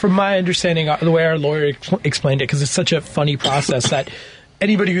Ward. Yeah, from my understanding, the way our lawyer explained it, because it's such a funny process that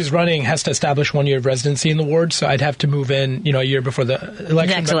anybody who's running has to establish 1 year of residency in the ward, so I'd have to move in, a year before the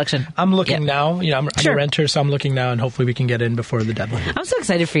election. Next election. I'm looking now. I'm Sure. a renter, so I'm looking now, and hopefully we can get in before the deadline. I'm so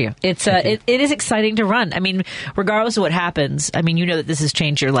excited for you. It is exciting to run. I mean, regardless of what happens, that this has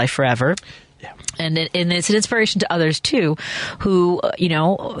changed your life forever. Yeah. And it's an inspiration to others, too, who,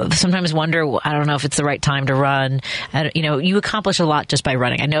 sometimes wonder, I don't know if it's the right time to run. You accomplish a lot just by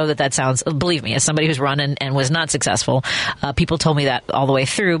running. I know that sounds, believe me, as somebody who's run and was not successful, people told me that all the way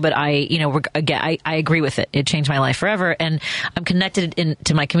through, but I agree with it. It changed my life forever, and I'm connected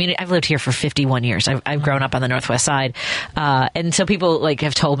to my community. I've lived here for 51 years. I've grown up on the Northwest Side. And so people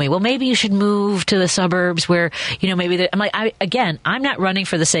have told me, well, maybe you should move to the suburbs where, maybe I'm like, I'm not running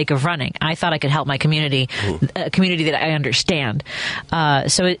for the sake of running. I thought I could help my community, a community that I understand.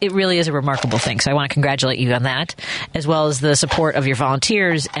 So it really is a remarkable thing. So I want to congratulate you on that, as well as the support of your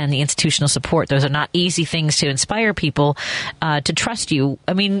volunteers and the institutional support. Those are not easy things to inspire people to trust you.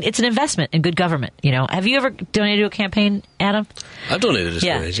 I mean, it's an investment in good government. Have you ever donated to a campaign, Adam? I've donated to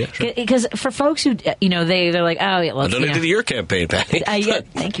ways, yeah, sure. Because for folks who, they're like, oh, yeah, well, I donated to your campaign, Patty. Yeah,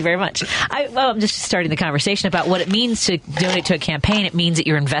 thank you very much. I'm just starting the conversation about what it means to donate to a campaign. It means that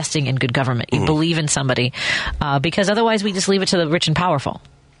you're investing in good government. You believe in somebody, because otherwise we just leave it to the rich and powerful,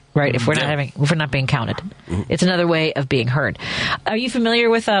 right? If we're not being counted, it's another way of being heard. Are you familiar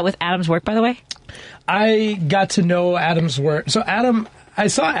with Adam's work, by the way? I got to know Adam's work. So I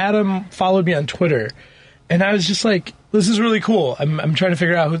saw Adam followed me on Twitter, and I was just like, this is really cool. I'm trying to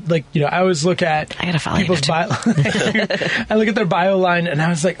figure out who, I always look at people's bio. I look at their bio line, and I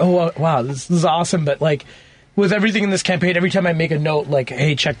was like, oh wow, this is awesome. But with everything in this campaign, every time I make a note, like,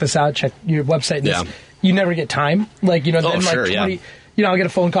 hey, check this out, check your website, you never get time. Like, then I'll get a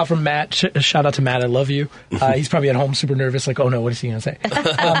phone call from Matt. Shout out to Matt. I love you. He's probably at home super nervous, like, oh no, what is he going to say?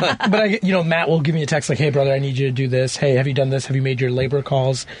 But Matt will give me a text like, hey brother, I need you to do this. Hey, have you done this? Have you made your labor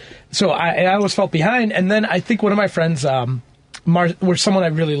calls? So I always felt behind. And then I think one of my friends, or someone I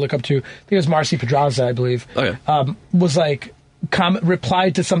really look up to, I think it was Marcy Pedraza, I believe, was like,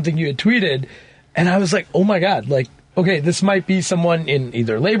 replied to something you had tweeted. And I was like, oh my God, like, okay, this might be someone in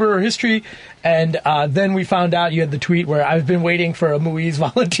either labor or history. And then we found out you had the tweet where I've been waiting for a MUI's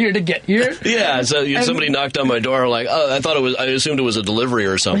volunteer to get here. Yeah, so somebody knocked on my door, like, oh, I assumed it was a delivery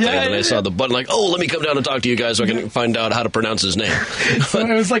or something. And then I saw the button, like, oh, let me come down and talk to you guys so I can find out how to pronounce his name. So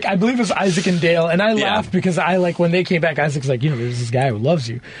it was like, I believe it was Isaac and Dale. And I laughed because when they came back, Isaac's like, there's this guy who loves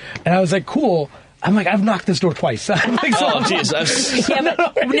you. And I was like, cool. I'm like, I've knocked this door twice. I'm like, but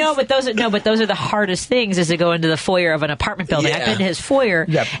those are the hardest things, is to go into the foyer of an apartment building. I've been to his foyer,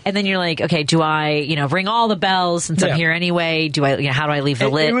 and then you're like, okay, do I, ring all the bells since I'm here anyway? Do I, how do I leave the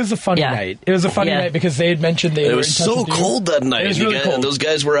lit? It was a funny night. It was a funny night because they had mentioned it was so cold that night. It was really cold. And those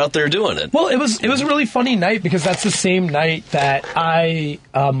guys were out there doing it. Well, it was a really funny night because that's the same night that I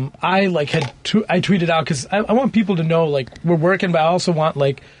tweeted out because I want people to know, like, we're working, but I also want,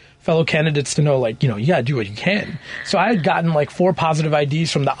 like, fellow candidates to know, like, you gotta do what you can. So I had gotten like 4 positive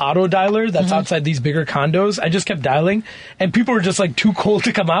IDs from the auto dialer that's outside these bigger condos. I just kept dialing, and people were just like too cold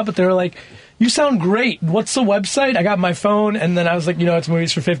to come out, but they were like, you sound great. What's the website? I got my phone, and then I was like, it's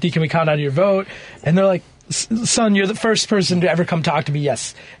MUI's for 50. Can we count on your vote? And they're like, son, you're the first person to ever come talk to me.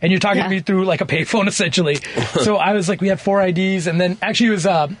 Yes. And you're talking to me through like a payphone, essentially. So I was like, we had 4 IDs. And then actually it was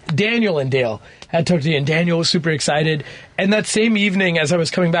Daniel and Dale had talked to you, and Daniel was super excited. And that same evening, as I was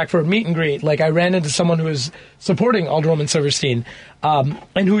coming back for a meet and greet, like, I ran into someone who was supporting Alderwoman Silverstein,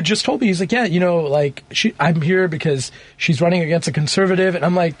 and who just told me, he's like, I'm here because she's running against a conservative. And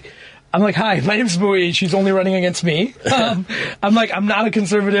I'm like, hi, my name's MUI. She's only running against me. I'm like, I'm not a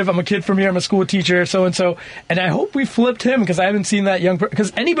conservative. I'm a kid from here. I'm a school teacher, so-and-so. And I hope we flipped him, because I haven't seen that young person.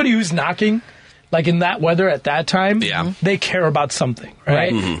 Because anybody who's knocking, like in that weather at that time, they care about something,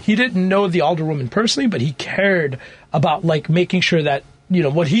 right? Mm-hmm. He didn't know the alderwoman personally, but he cared about, like, making sure that,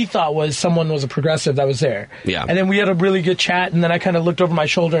 what he thought was someone was a progressive that was there. Yeah. And then we had a really good chat, and then I kind of looked over my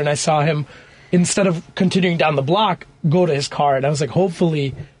shoulder and I saw him, instead of continuing down the block, go to his car. And I was like,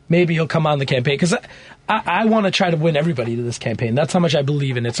 hopefully maybe he'll come on the campaign, because I want to try to win everybody to this campaign. That's how much I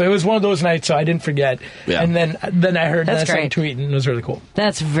believe in it. So it was one of those nights, so I didn't forget. Yeah. And then I heard that tweet, and it was really cool.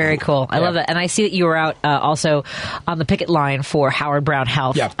 That's very cool. I love that. And I see that you were out also on the picket line for Howard Brown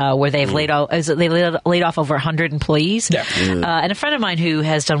Health, where they've laid off over 100 employees. Yeah. And a friend of mine who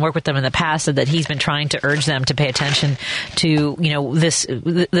has done work with them in the past said that he's been trying to urge them to pay attention to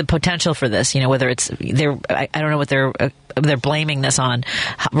the potential for this. Whether it's I don't know what they're blaming this on,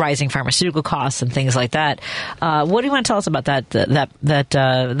 rising pharmaceutical costs and things like that. What do you want to tell us about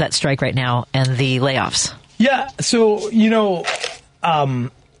that strike right now and the layoffs? Yeah, so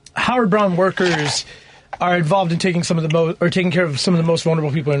Howard Brown workers are involved in taking care of some of the most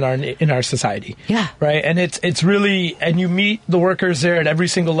vulnerable people in our society. Yeah, right. And it's really, and you meet the workers there at every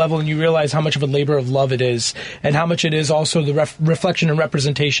single level, and you realize how much of a labor of love it is, and how much it is also the reflection and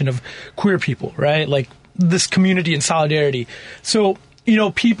representation of queer people, right? Like this community and solidarity. So,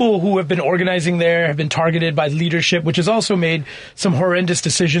 people who have been organizing there have been targeted by leadership, which has also made some horrendous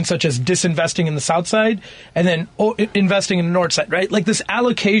decisions, such as disinvesting in the South Side and then investing in the North Side, right? Like this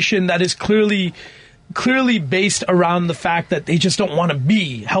allocation that is clearly based around the fact that they just don't want to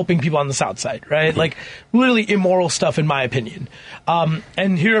be helping people on the South Side, right? Like really immoral stuff, in my opinion.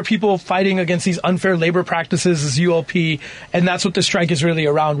 And here are people fighting against these unfair labor practices as ULP, and that's what the strike is really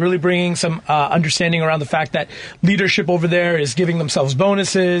around, really bringing some understanding around the fact that leadership over there is giving themselves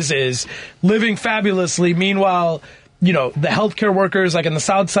bonuses, is living fabulously. Meanwhile, the healthcare workers, like in the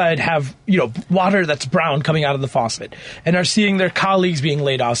South Side, have, water that's brown coming out of the faucet and are seeing their colleagues being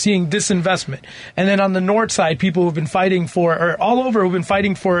laid off, seeing disinvestment. And then on the North Side, people who've been fighting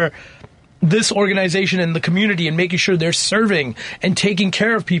for this organization and the community and making sure they're serving and taking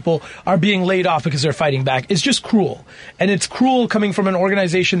care of people are being laid off because they're fighting back. It's just cruel. And it's cruel coming from an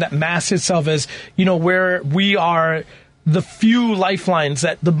organization that masks itself as, where we are the few lifelines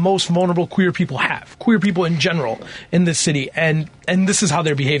that the most vulnerable queer people have, queer people in general in this city. And this is how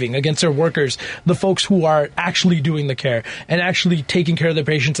they're behaving against their workers, the folks who are actually doing the care and actually taking care of their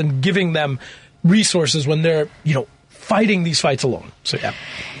patients and giving them resources when they're, fighting these fights alone. So, yeah.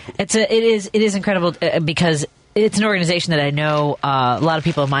 It is incredible because it's an organization that I know a lot of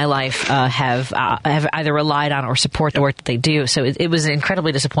people in my life have either relied on or support the work that they do. So it was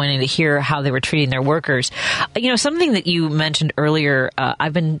incredibly disappointing to hear how they were treating their workers. Something that you mentioned earlier,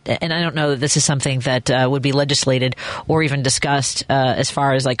 and I don't know that this is something that would be legislated or even discussed as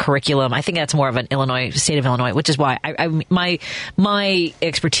far as like curriculum. I think that's more of an state of Illinois, which is why my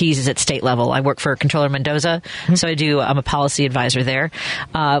expertise is at state level. I work for Controller Mendoza, so I'm a policy advisor there.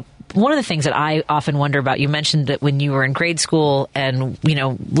 One of the things that I often wonder about, you mentioned that when you were in grade school and,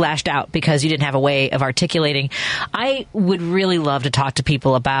 lashed out because you didn't have a way of articulating. I would really love to talk to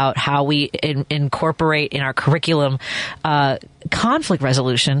people about how we incorporate in our curriculum conflict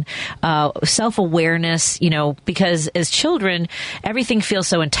resolution, self-awareness, because as children, everything feels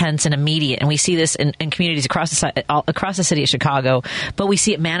so intense and immediate. And we see this in communities across the city of Chicago, but we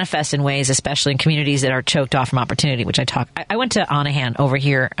see it manifest in ways, especially in communities that are choked off from opportunity, which I went to Onahan over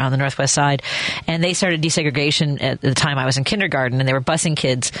here on the Northwest Side, and they started desegregation at the time I was in kindergarten, and they were busing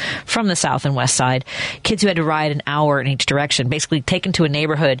kids from the South and West Side, kids who had to ride an hour in each direction, basically taken to a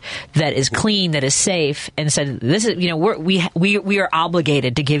neighborhood that is clean, that is safe, and said, this is, we are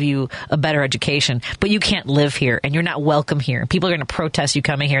obligated to give you a better education, but you can't live here, and you're not welcome here. People are going to protest you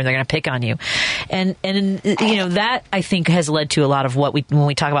coming here, and they're going to pick on you. And that, I think, has led to a lot of when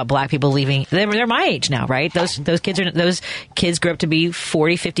we talk about black people leaving, they're my age now, right? Those kids grew up to be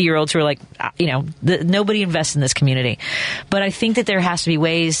 40, 50-year-olds who are like, nobody invests in this community. But I think that there has to be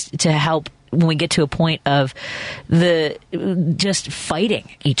ways to help when we get to a point of just fighting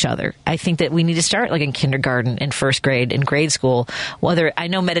each other. I think that we need to start like in kindergarten, in first grade, in grade school. Whether I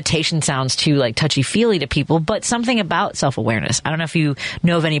know meditation sounds too like touchy-feely to people, but something about self-awareness. I don't know if you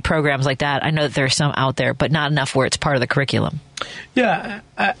know of any programs like that. I know that there are some out there, but not enough where it's part of the curriculum. Yeah,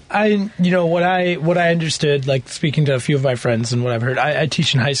 what I understood, like speaking to a few of my friends and what I've heard, I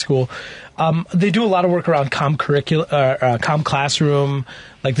teach in high school. They do a lot of work around calm classroom,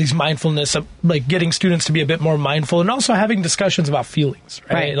 like these mindfulness, like getting students to be a bit more mindful, and also having discussions about feelings,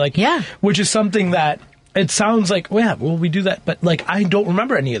 right? Which is something that it sounds like, we do that, but like I don't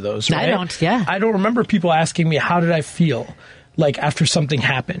remember any of those. Right? I don't. Yeah, I don't remember people asking me, how did I feel like after something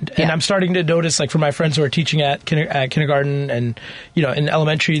happened. And I'm starting to notice, like, for my friends who are teaching at kindergarten and, in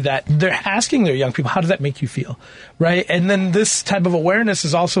elementary, that they're asking their young people, how does that make you feel? Right. And then this type of awareness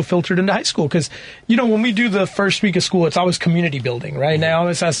is also filtered into high school. Because, when we do the first week of school, it's always community building. Right. And I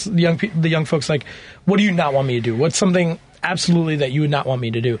always ask the young folks, like, what do you not want me to do? What's something absolutely that you would not want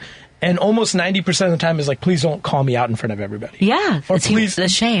me to do? And almost 90% of the time is like, please don't call me out in front of everybody. Yeah. Or please, the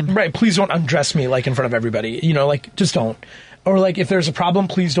shame. Right. Please don't undress me like in front of everybody. Just don't. Or like, if there's a problem,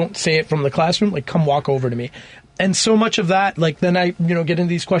 please don't say it from the classroom. Like, come walk over to me. And so much of that, like, then I, get into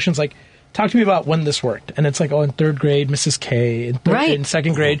these questions like, talk to me about when this worked. And it's like, in third grade, Mrs. K. In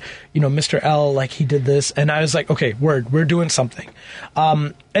second grade, Mr. L, like, he did this. And I was like, okay, we're doing something.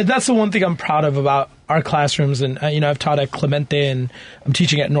 And that's the one thing I'm proud of about our classrooms. And, I've taught at Clemente and I'm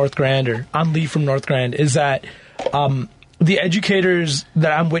teaching at North Grand, or on leave from North Grand, is that the educators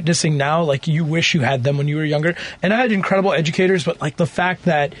that I'm witnessing now, like, you wish you had them when you were younger. And I had incredible educators, but like the fact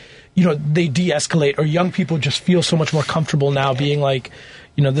that, they de-escalate, or young people just feel so much more comfortable now being like,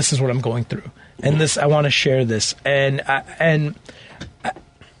 this is what I'm going through, and this, I want to share this. And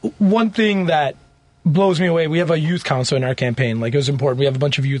one thing that blows me away, we have a youth council in our campaign. Like, it was important. We have a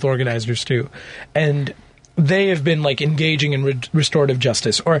bunch of youth organizers too. And they have been like engaging in restorative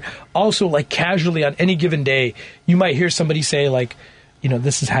justice, or also like casually on any given day, you might hear somebody say like,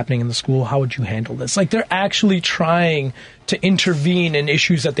 this is happening in the school. How would you handle this? Like, they're actually trying to intervene in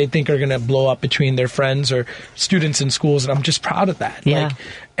issues that they think are going to blow up between their friends or students in schools. And I'm just proud of that. Yeah. Like,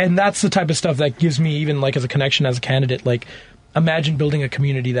 and that's the type of stuff that gives me, even like as a connection, as a candidate, like, imagine building a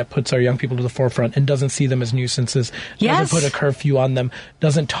community that puts our young people to the forefront and doesn't see them as nuisances, doesn't put a curfew on them,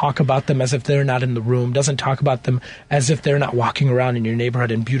 doesn't talk about them as if they're not in the room, doesn't talk about them as if they're not walking around in your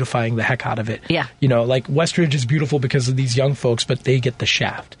neighborhood and beautifying the heck out of it. Yeah. Like, Westridge is beautiful because of these young folks, but they get the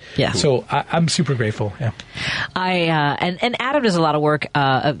shaft. Yeah. So I'm super grateful. Yeah. And Adam does a lot of work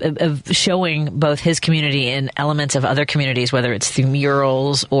of showing both his community and elements of other communities, whether it's through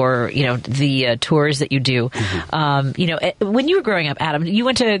murals or, the tours that you do. Mm-hmm. When you were growing up, Adam, you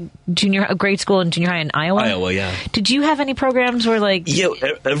went to grade school and junior high in Iowa? Iowa, yeah. Did you have any programs where, like... Yeah,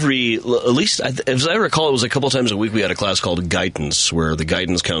 at least, as I recall, it was a couple times a week we had a class called guidance, where the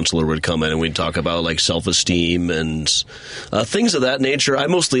guidance counselor would come in and we'd talk about, like, self-esteem and things of that nature. I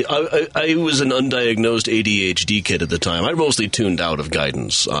was an undiagnosed ADHD kid at the time. I mostly tuned out of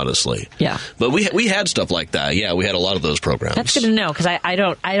guidance, honestly. Yeah. But we had stuff like that. Yeah, we had a lot of those programs. That's good to know, because I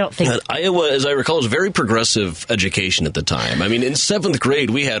don't think... Iowa, as I recall, was very progressive education at the time. time. I mean, in 7th grade,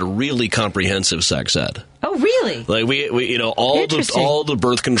 we had really comprehensive sex ed. Oh, really? Like we all the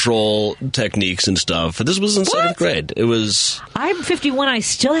birth control techniques and stuff. This was in 7th grade. It was. I'm 51. I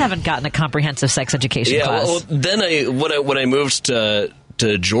still haven't gotten a comprehensive sex education class. Well, then when I moved to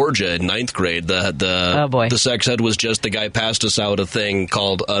Georgia in 9th grade, the sex ed was just the guy passed us out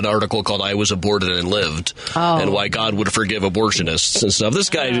an article called "I Was Aborted and Lived" and why God would forgive abortionists and stuff. This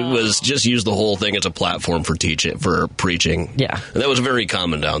guy was just used the whole thing as a platform for preaching. Yeah, and that was very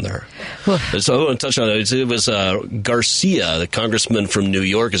common down there. So I want to touch on it. It was Garcia, the congressman from New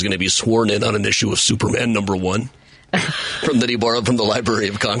York, is going to be sworn in on an issue of Superman #1. That he borrowed from the Library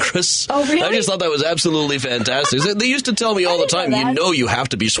of Congress. Oh, really? I just thought that was absolutely fantastic. They used to tell me all the time, you have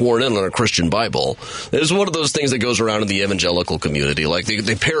to be sworn in on a Christian Bible. It's one of those things that goes around in the evangelical community. Like,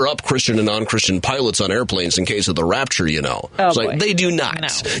 they pair up Christian and non-Christian pilots on airplanes in case of the rapture, It's like, they do not. No.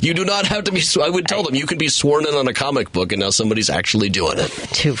 You do not have to be, I would tell them, you can be sworn in on a comic book, and now somebody's actually doing it.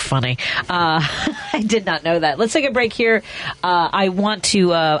 Too funny. I did not know that. Let's take a break here. When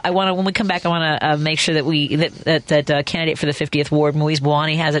we come back, I want to make sure that candidate for the 50th Ward, Moise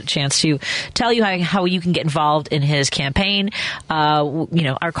Bouani, has a chance to tell you how you can get involved in his campaign.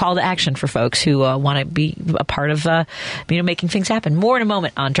 Our call to action for folks who want to be a part of making things happen. More in a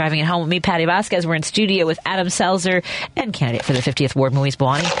moment on Driving It Home with me, Patty Vasquez. We're in studio with Adam Selzer and candidate for the 50th Ward, Moise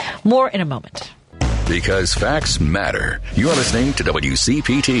Bouani. More in a moment. Because facts matter. You're listening to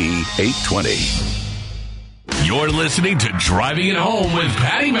WCPT 820. You're listening to Driving It Home with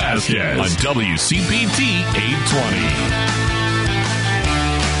Patty Vasquez on WCPT 820.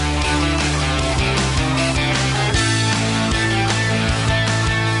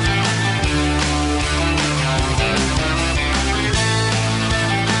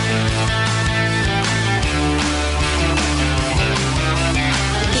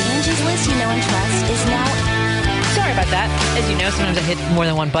 As you know, sometimes I hit more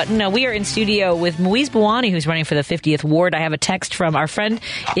than one button. We are in studio with Moise Bouani, who's running for the 50th Ward. I have a text from our friend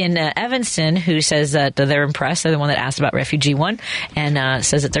in Evanston who says that they're impressed. They're the one that asked about Refugee One and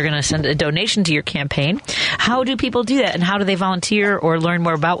says that they're going to send a donation to your campaign. How do people do that, and how do they volunteer or learn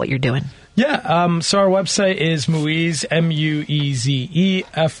more about what you're doing? Yeah, so our website is Muezefor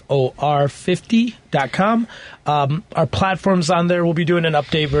 50.com. Our platform's on there. We'll be doing an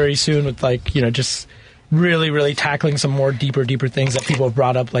update very soon with just really, really tackling some more deeper things that people have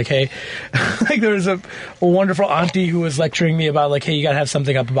brought up. Like, hey, there was a wonderful auntie who was lecturing me about, hey, you got to have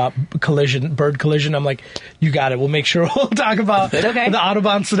something up about bird collision. I'm like, you got it. We'll make sure we'll talk about the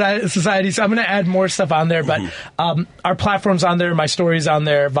Audubon Society. So I'm going to add more stuff on there. But our platform's on there. My story's on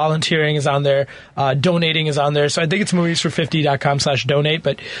there. Volunteering is on there. Donating is on there. So I think it's Muezefor50.com/donate.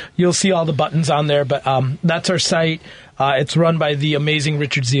 But you'll see all the buttons on there. But that's our site. It's run by the amazing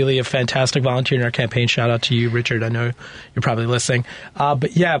Richard Zeely, a fantastic volunteer in our campaign. Shout out to you, Richard. I know you're probably listening.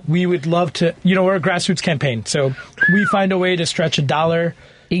 But yeah, we would love to, we're a grassroots campaign. So we find a way to stretch $1.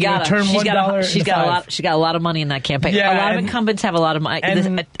 You got turn $1. She's got a lot of money in that campaign. Yeah, a lot of incumbents have a lot of money. I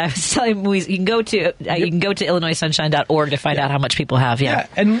was telling you, you can go to IllinoisSunshine.org to find out how much people have. Yeah,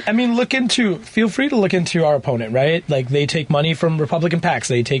 and I mean, feel free to look into our opponent. Right, like they take money from Republican PACs,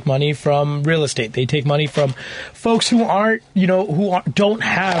 they take money from real estate, they take money from folks who don't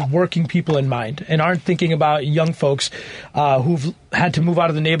have working people in mind and aren't thinking about young folks who've had to move out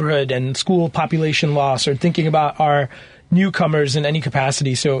of the neighborhood and school population loss, or thinking about our newcomers in any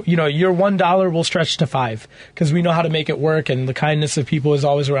capacity. So, your $1 will stretch to $5 because we know how to make it work, and the kindness of people is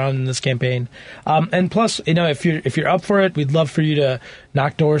always around in this campaign. And plus, if you're up for it, we'd love for you to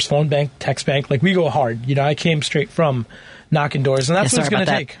knock doors, phone bank, text bank. Like, we go hard. I came straight from knocking doors, and that's what it's going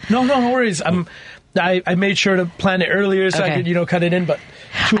to take. No worries. I made sure to plan it earlier so I could, cut it in, but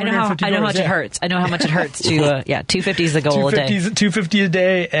I know how much it hurts. I know how much it hurts to, $250 is the goal a day. $250 a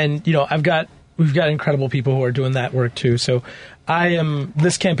day, and, we've got incredible people who are doing that work too. So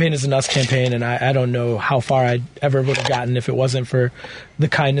this campaign is an us campaign, and I don't know how far I ever would have gotten if it wasn't for the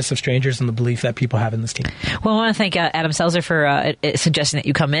kindness of strangers and the belief that people have in this team. Well, I want to thank Adam Selzer for suggesting that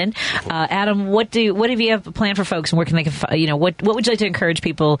you come in. Adam, what do you have planned for folks, and where can they, what would you like to encourage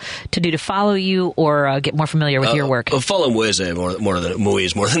people to do to follow you or get more familiar with your work? Follow Moise more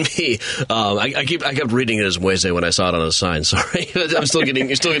than me. I kept reading it as Moise when I saw it on a sign. Sorry, I'm still getting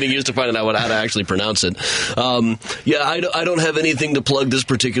used to finding out how to actually pronounce it. I don't have anything to plug this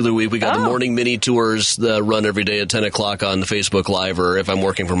particular week. We got the morning mini tours that run every day at 10 o'clock on the Facebook Live, or if I'm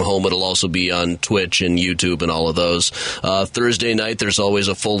working from home, it'll also be on Twitch and YouTube and all of those. Thursday night, there's always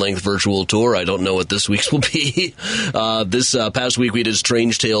a full-length virtual tour. I don't know what this week's will be. This past week, we did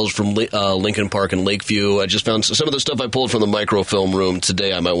Strange Tales from Lincoln Park and Lakeview. I just found some of the stuff I pulled from the microfilm room.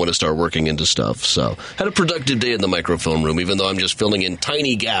 Today, I might want to start working into stuff. So, had a productive day in the microfilm room, even though I'm just filling in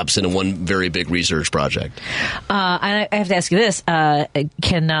tiny gaps in one very big research project. I have to ask you this: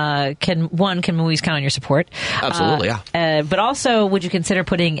 can movies count on your support? Absolutely, yeah. But also, would you consider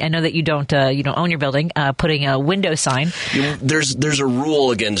putting? I know that you don't own your building. Putting a window sign. There's a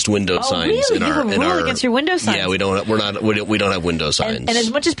rule against window signs really? in our. You have a rule against your window signs? Yeah, we don't have window signs. And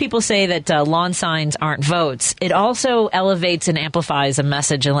as much as people say that lawn signs aren't votes, it also elevates and amplifies a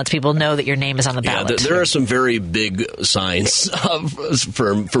message and lets people know that your name is on the ballot. Yeah, there are some very big signs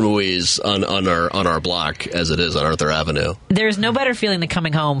for movies on our block as it is on Arthur Avenue. There's no better feeling than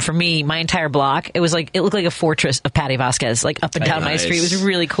coming home. For me, my entire block, it looked like a fortress of Patty Vasquez, like up and down my street. It was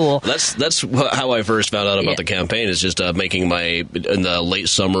really cool. That's how I first found out about the campaign. Is just making in the late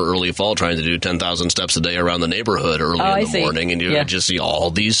summer, early fall, trying to do 10,000 steps a day around the neighborhood early in the morning, and you just see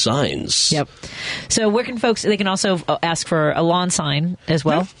all these signs. Yep. So where can folks? They can also ask for a lawn sign as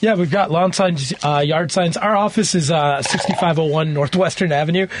well. Yeah, we've got lawn signs, yard signs. Our office is 6501 Northwestern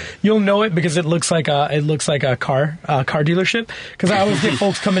Avenue. You'll know it because it looks like a car dealership. Because I always get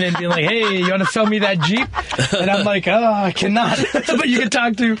folks coming in being like, "Hey, you want to sell me that Jeep?" And I'm like, I cannot. But you can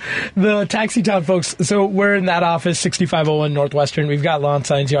talk to the Taxi Town folks. So we're in that office, 6501 Northwestern. We've got lawn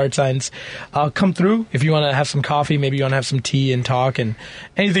signs, yard signs. Come through if you want to have some coffee. Maybe you want to have some tea and talk and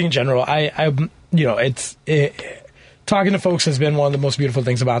anything in general. Talking to folks has been one of the most beautiful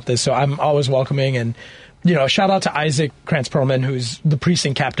things about this. So I'm always welcoming, and shout out to Isaac Krantz-Perlman, who's the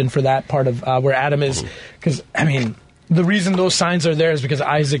precinct captain for that part of where Adam is. Because the reason those signs are there is because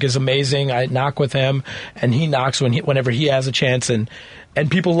Isaac is amazing. I knock with him, and he knocks whenever he has a chance, and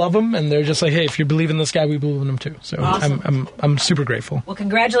people love him, and they're just like, hey, if you believe in this guy, we believe in him too. So awesome. I'm super grateful. Well,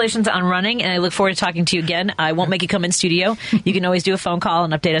 congratulations on running, and I look forward to talking to you again. I won't make you come in studio. You can always do a phone call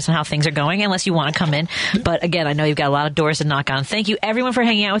and update us on how things are going, unless you want to come in. But again, I know you've got a lot of doors to knock on. Thank you, everyone, for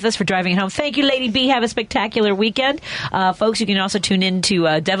hanging out with us, for driving it home. Thank you, Lady B. Have a spectacular weekend. Folks, you can also tune in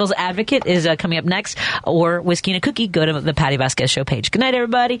to Devil's Advocate is coming up next, or Whiskey and a Cookie. Go to the Patty Vasquez Show page. Good night,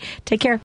 everybody. Take care.